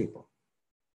spokespeople.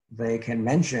 They can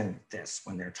mention this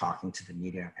when they're talking to the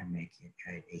media and make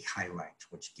it a highlight,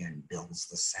 which again builds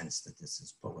the sense that this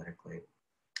is politically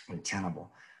untenable.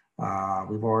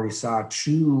 We've already saw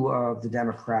 2 of the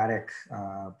Democratic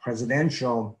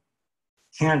presidential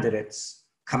candidates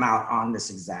come out on this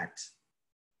exact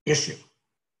issue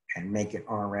and make it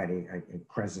already a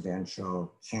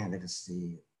presidential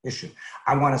candidacy issue.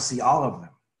 I want to see all of them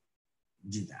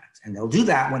do that. And they'll do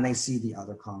that when they see the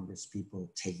other Congress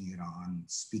people taking it on,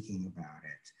 speaking about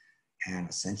it, and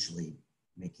essentially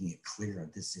making it clear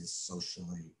this is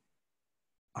socially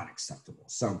unacceptable.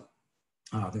 So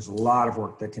there's a lot of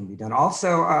work that can be done.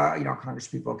 Also, Congress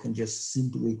people can just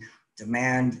simply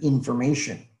demand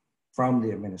information from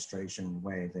the administration in a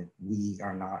way that we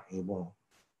are not able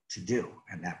to do.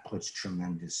 And that puts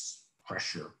tremendous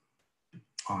pressure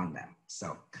on them.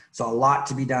 So a lot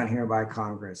to be done here by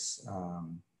Congress.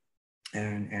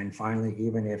 And finally,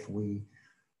 even if we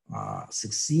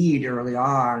succeed early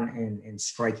on in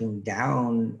striking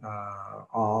down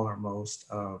all or most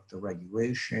of the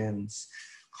regulations,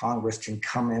 Congress can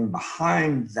come in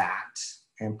behind that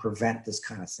and prevent this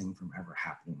kind of thing from ever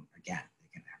happening again. They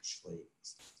can actually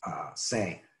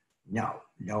say,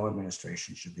 no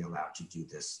administration should be allowed to do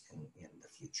this in the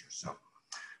future. So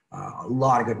a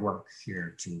lot of good work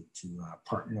here to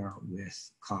partner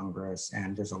with Congress.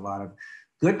 And there's a lot of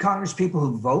good Congress people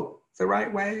who vote the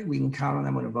right way. We can count on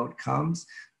them when a vote comes.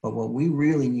 But what we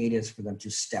really need is for them to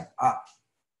step up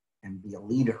and be a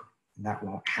leader. And that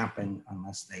won't happen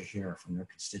unless they hear from their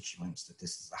constituents that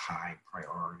this is a high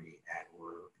priority and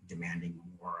we're demanding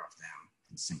more of them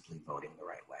than simply voting the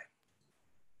right way.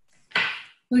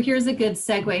 Well, here's a good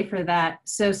segue for that.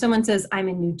 So someone says, I'm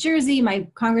in New Jersey. My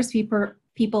Congress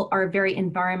people are very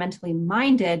environmentally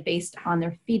minded based on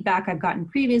their feedback I've gotten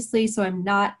previously, so I'm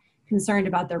not concerned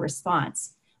about their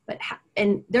response.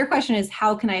 And their question is,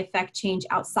 how can I affect change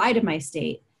outside of my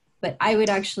state? But I would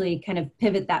actually kind of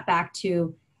pivot that back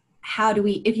to,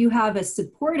 if you have a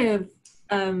supportive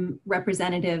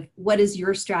representative, what is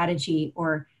your strategy,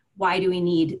 or why do we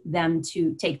need them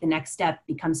to take the next step,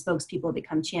 become spokespeople,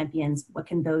 become champions? What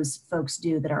can those folks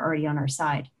do that are already on our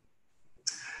side?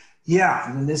 Yeah,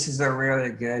 I mean, this is a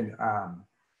really good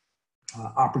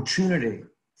opportunity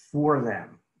for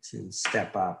them to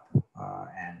step up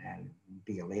and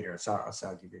be a leader. So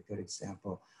I'll give you a good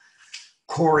example.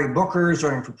 Cory Booker's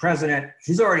running for president.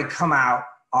 He's already come out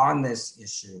on this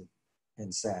issue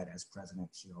and said, as president,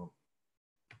 he'll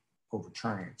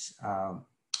overturn it.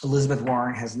 Elizabeth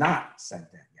Warren has not said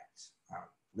that yet.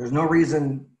 There's no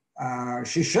reason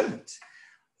she shouldn't.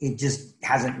 It just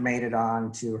hasn't made it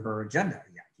onto her agenda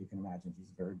yet. You can imagine she's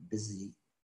a very busy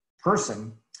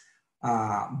person,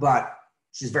 but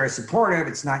she's very supportive.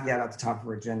 It's not yet at the top of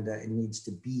her agenda. It needs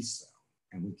to be so,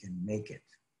 and we can make it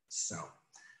so.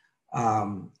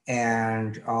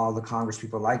 And all the Congress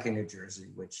people like in New Jersey,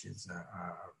 which is a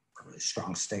really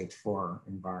strong state for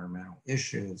environmental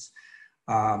issues,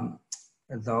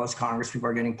 those Congress people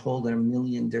are getting pulled in a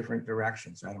million different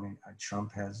directions. Right? I mean,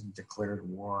 Trump has declared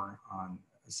war on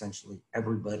essentially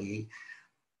everybody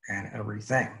and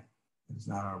everything. He's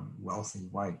not a wealthy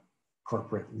white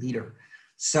corporate leader.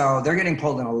 So they're getting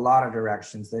pulled in a lot of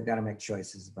directions. They've got to make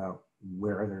choices about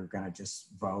where they're going to just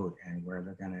vote and where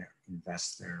they're going to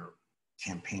invest their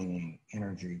campaigning,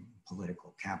 energy,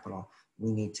 political capital.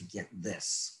 We need to get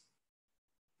this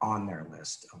on their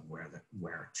list of where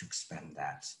to expend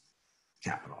that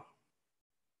capital.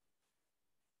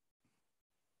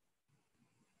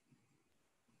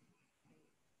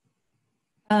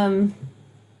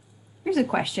 Here's a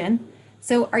question.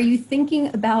 So are you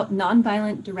thinking about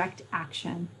nonviolent direct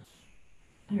action?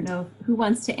 I don't know who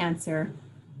wants to answer.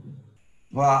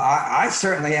 Well, I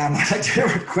certainly am. I'd like to hear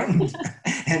what Quentin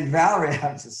and Valerie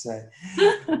have to say.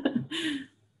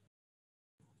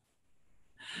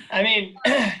 I mean,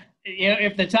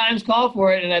 if the times call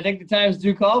for it, and I think the times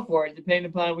do call for it,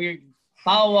 depending upon, we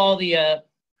follow all the,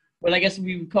 what I guess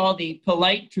we would call the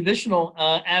polite traditional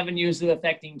avenues of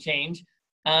affecting change,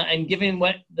 and given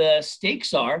what the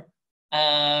stakes are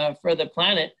for the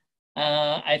planet,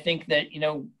 I think that,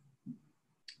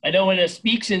 I don't want to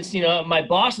speak since, my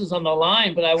boss is on the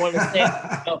line, but I want to say,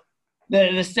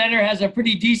 the center has a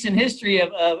pretty decent history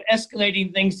of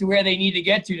escalating things to where they need to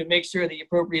get to make sure the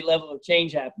appropriate level of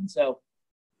change happens. So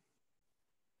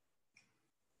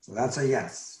that's a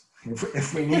yes.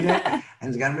 If we need it and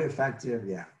it's going to be effective,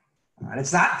 yeah. And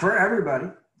it's not for everybody,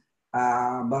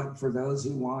 but for those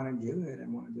who want to do it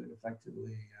and want to do it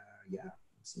effectively, yeah,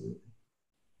 absolutely.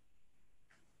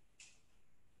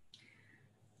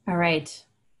 All right.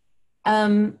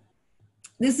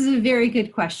 This is a very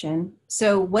good question.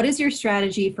 So what is your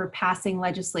strategy for passing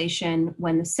legislation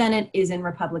when the Senate is in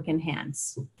Republican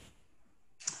hands?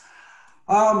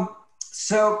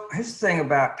 So here's the thing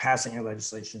about passing a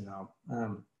legislation, though.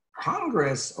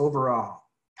 Congress overall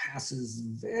passes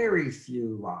very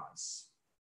few laws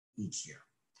each year.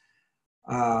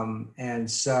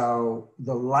 And so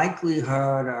the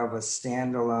likelihood of a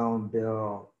standalone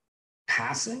bill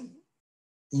passing,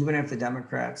 even if the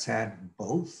Democrats had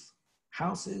both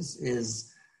houses,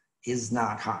 is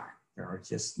not high. There are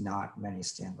just not many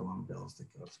standalone bills that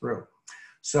go through.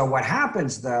 So what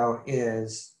happens, though,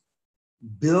 is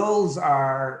bills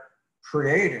are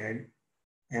created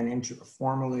and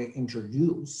formally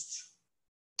introduced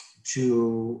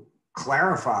to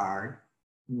clarify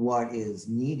what is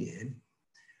needed.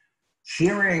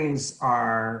 Hearings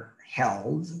are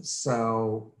held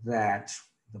so that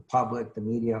the public, the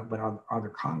media, but other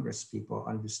Congress people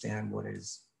understand what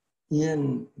is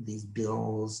in these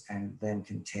bills and then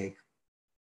can take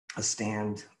a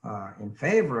stand in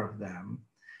favor of them.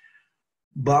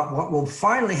 But what will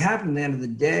finally happen at the end of the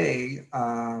day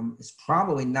is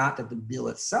probably not that the bill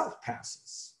itself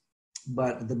passes,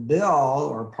 but the bill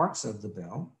or parts of the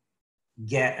bill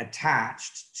get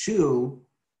attached to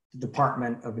the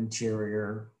Department of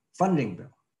Interior funding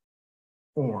bill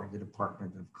or the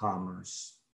Department of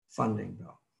Commerce funding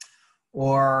bill.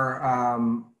 Or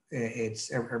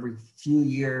it's every few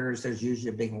years, there's usually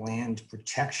a big land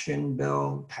protection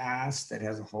bill passed that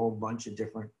has a whole bunch of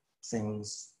different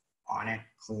things on it: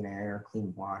 clean air,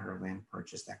 clean water, land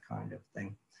purchase, that kind of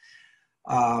thing.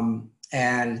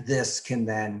 And this can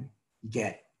then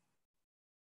get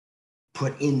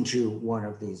put into one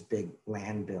of these big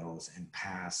land bills and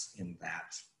pass in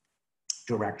that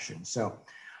direction. So,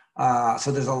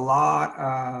 so there's a lot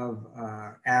of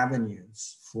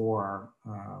avenues for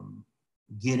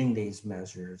getting these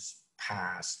measures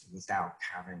passed without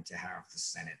having to have the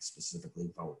Senate specifically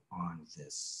vote on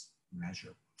this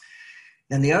measure.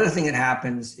 And the other thing that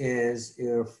happens is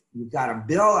if you've got a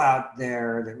bill out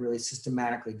there that really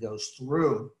systematically goes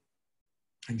through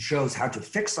and shows how to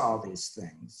fix all these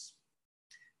things,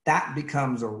 that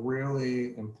becomes a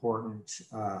really important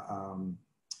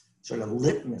sort of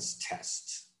litmus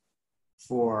test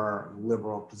for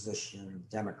liberal position,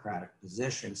 democratic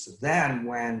position. So then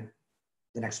when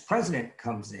the next president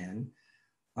comes in,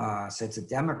 so it's a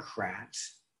Democrat,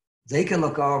 they can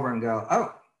look over and go,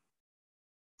 oh,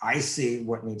 I see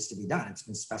what needs to be done. It's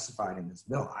been specified in this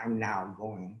bill. I'm now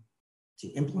going to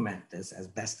implement this as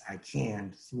best I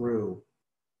can through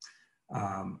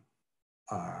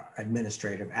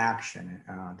administrative action.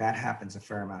 That happens a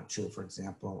fair amount too. For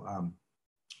example,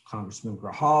 Congressman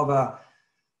Grijalva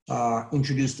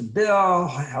introduced a bill,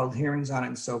 held hearings on it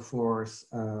and so forth,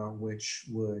 which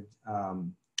would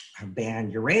have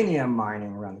banned uranium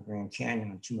mining around the Grand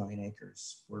Canyon on 2 million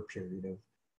acres for a period of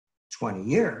 20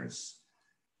 years.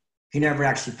 He never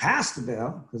actually passed the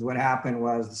bill because what happened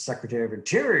was the Secretary of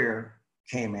Interior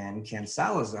came in, Ken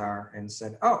Salazar, and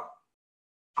said, oh,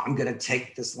 I'm going to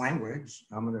take this language,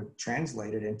 I'm going to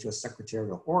translate it into a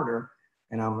secretarial order,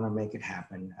 and I'm going to make it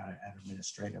happen at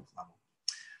administrative level.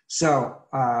 So,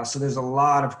 so there's a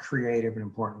lot of creative and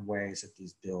important ways that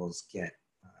these bills get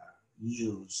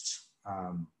used.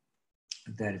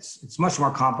 That it's much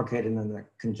more complicated than the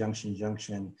conjunction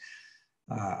junction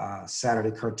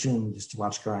Saturday cartoon we used to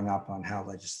watch growing up on how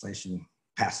legislation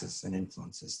passes and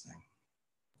influences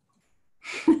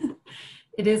things.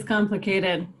 It is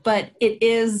complicated, but it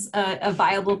is a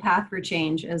viable path for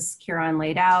change, as Kierán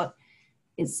laid out.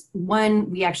 Is one,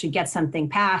 we actually get something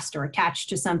passed or attached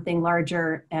to something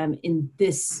larger in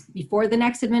this before the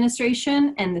next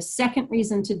administration. And the second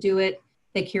reason to do it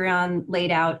that Kierán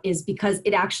laid out is because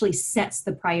it actually sets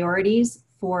the priorities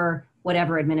for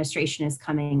whatever administration is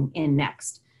coming in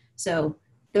next. So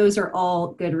those are all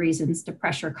good reasons to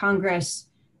pressure Congress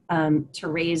to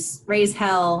raise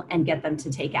hell and get them to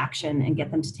take action and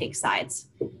get them to take sides.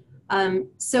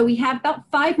 So we have about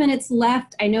 5 minutes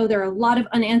left. I know there are a lot of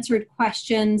unanswered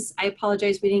questions. I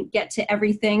apologize we didn't get to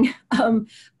everything,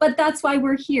 but that's why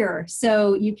we're here.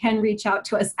 So you can reach out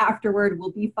to us afterward.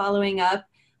 We'll be following up.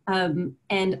 And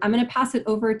I'm going to pass it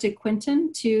over to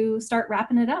Quentin to start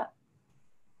wrapping it up.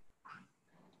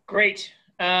 Great.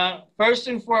 First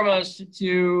and foremost,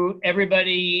 to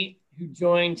everybody who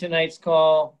joined tonight's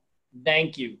call,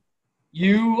 thank you.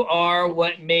 You are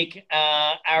what make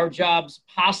our jobs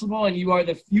possible, and you are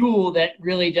the fuel that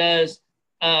really does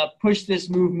push this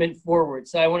movement forward.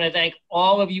 So I want to thank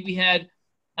all of you. We had,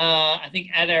 I think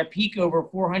at our peak, over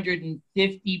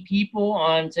 450 people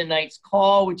on tonight's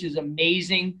call, which is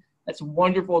amazing. That's a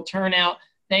wonderful turnout.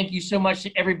 thank you so much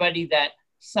to everybody that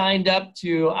signed up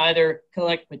to either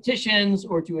collect petitions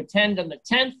or to attend on the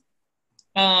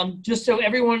 10th. Just so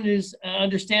everyone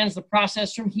understands the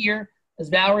process from here, as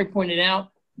Valerie pointed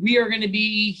out, we are going to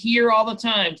be here all the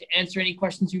time to answer any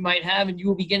questions you might have, and you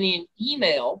will be getting an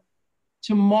email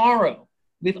tomorrow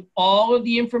with all of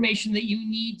the information that you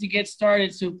need to get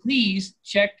started. So please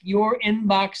check your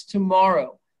inbox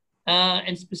tomorrow.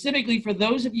 And specifically for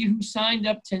those of you who signed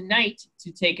up tonight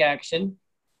to take action,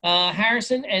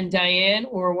 Harrison and Diane,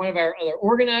 or one of our other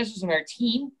organizers on our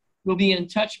team, will be in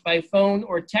touch by phone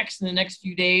or text in the next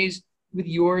few days with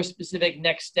your specific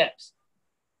next steps.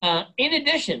 In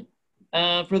addition,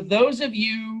 for those of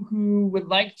you who would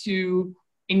like to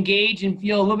engage and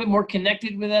feel a little bit more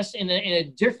connected with us in a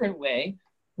different way,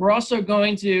 we're also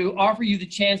going to offer you the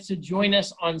chance to join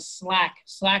us on Slack.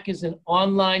 Slack is an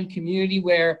online community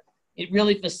where it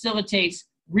really facilitates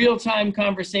real-time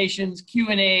conversations,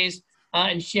 Q&As,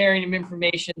 and sharing of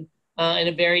information in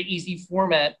a very easy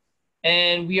format.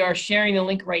 And we are sharing the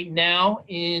link right now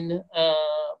in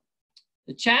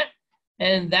the chat,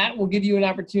 and that will give you an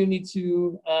opportunity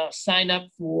to sign up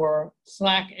for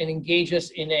Slack and engage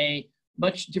us in a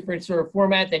much different sort of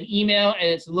format than email, and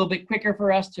it's a little bit quicker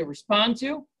for us to respond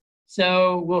to.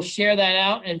 So we'll share that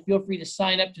out, and feel free to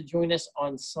sign up to join us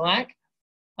on Slack.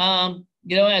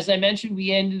 You know, as I mentioned,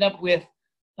 we ended up with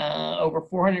over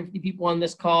 450 people on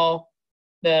this call.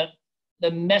 The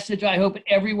message I hope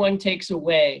everyone takes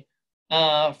away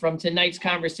from tonight's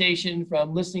conversation,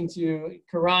 from listening to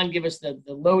Kierán give us the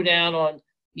lowdown on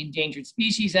the Endangered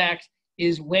Species Act,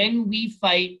 is when we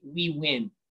fight, we win.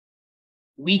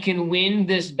 We can win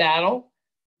this battle.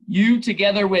 You,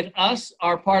 together with us,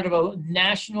 are part of a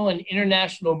national and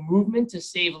international movement to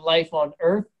save life on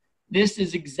Earth. This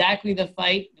is exactly the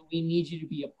fight that we need you to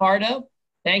be a part of.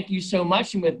 Thank you so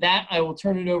much. And with that, I will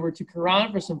turn it over to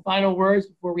Kierán for some final words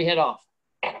before we head off.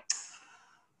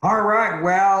 All right.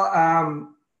 Well,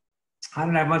 I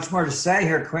don't have much more to say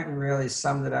here. Quentin really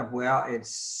summed it up well.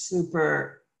 It's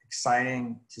super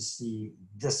exciting to see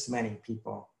this many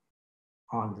people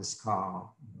on this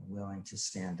call willing to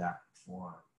stand up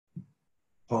for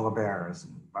polar bears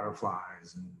and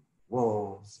butterflies and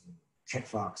wolves and kit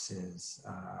foxes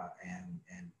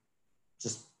and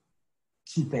just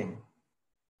keeping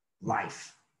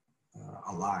life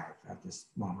alive at this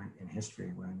moment in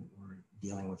history when we're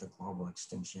dealing with a global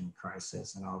extinction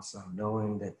crisis, and also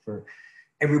knowing that for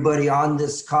everybody on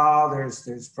this call,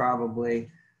 there's probably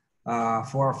 4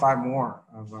 or 5 more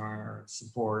of our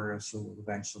supporters who will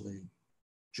eventually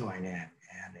join in.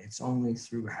 And it's only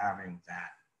through having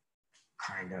that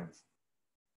kind of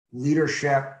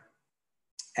leadership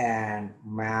and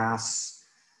mass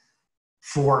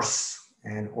force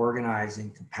and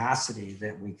organizing capacity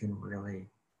that we can really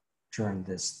turn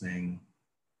this thing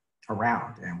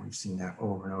around. And we've seen that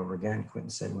over and over again. Quentin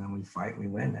said, when we fight, we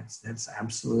win. That's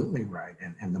absolutely right.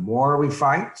 And the more we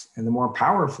fight, and the more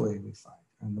powerfully we fight,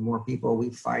 and the more people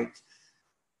we fight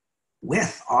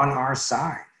with on our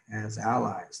side as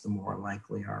allies, the more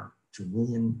likely are to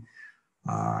win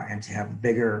and to have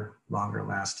bigger, longer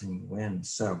lasting wins.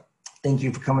 So thank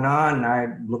you for coming on.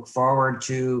 I look forward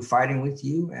to fighting with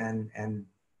you and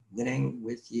winning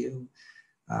with you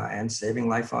and saving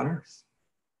life on Earth.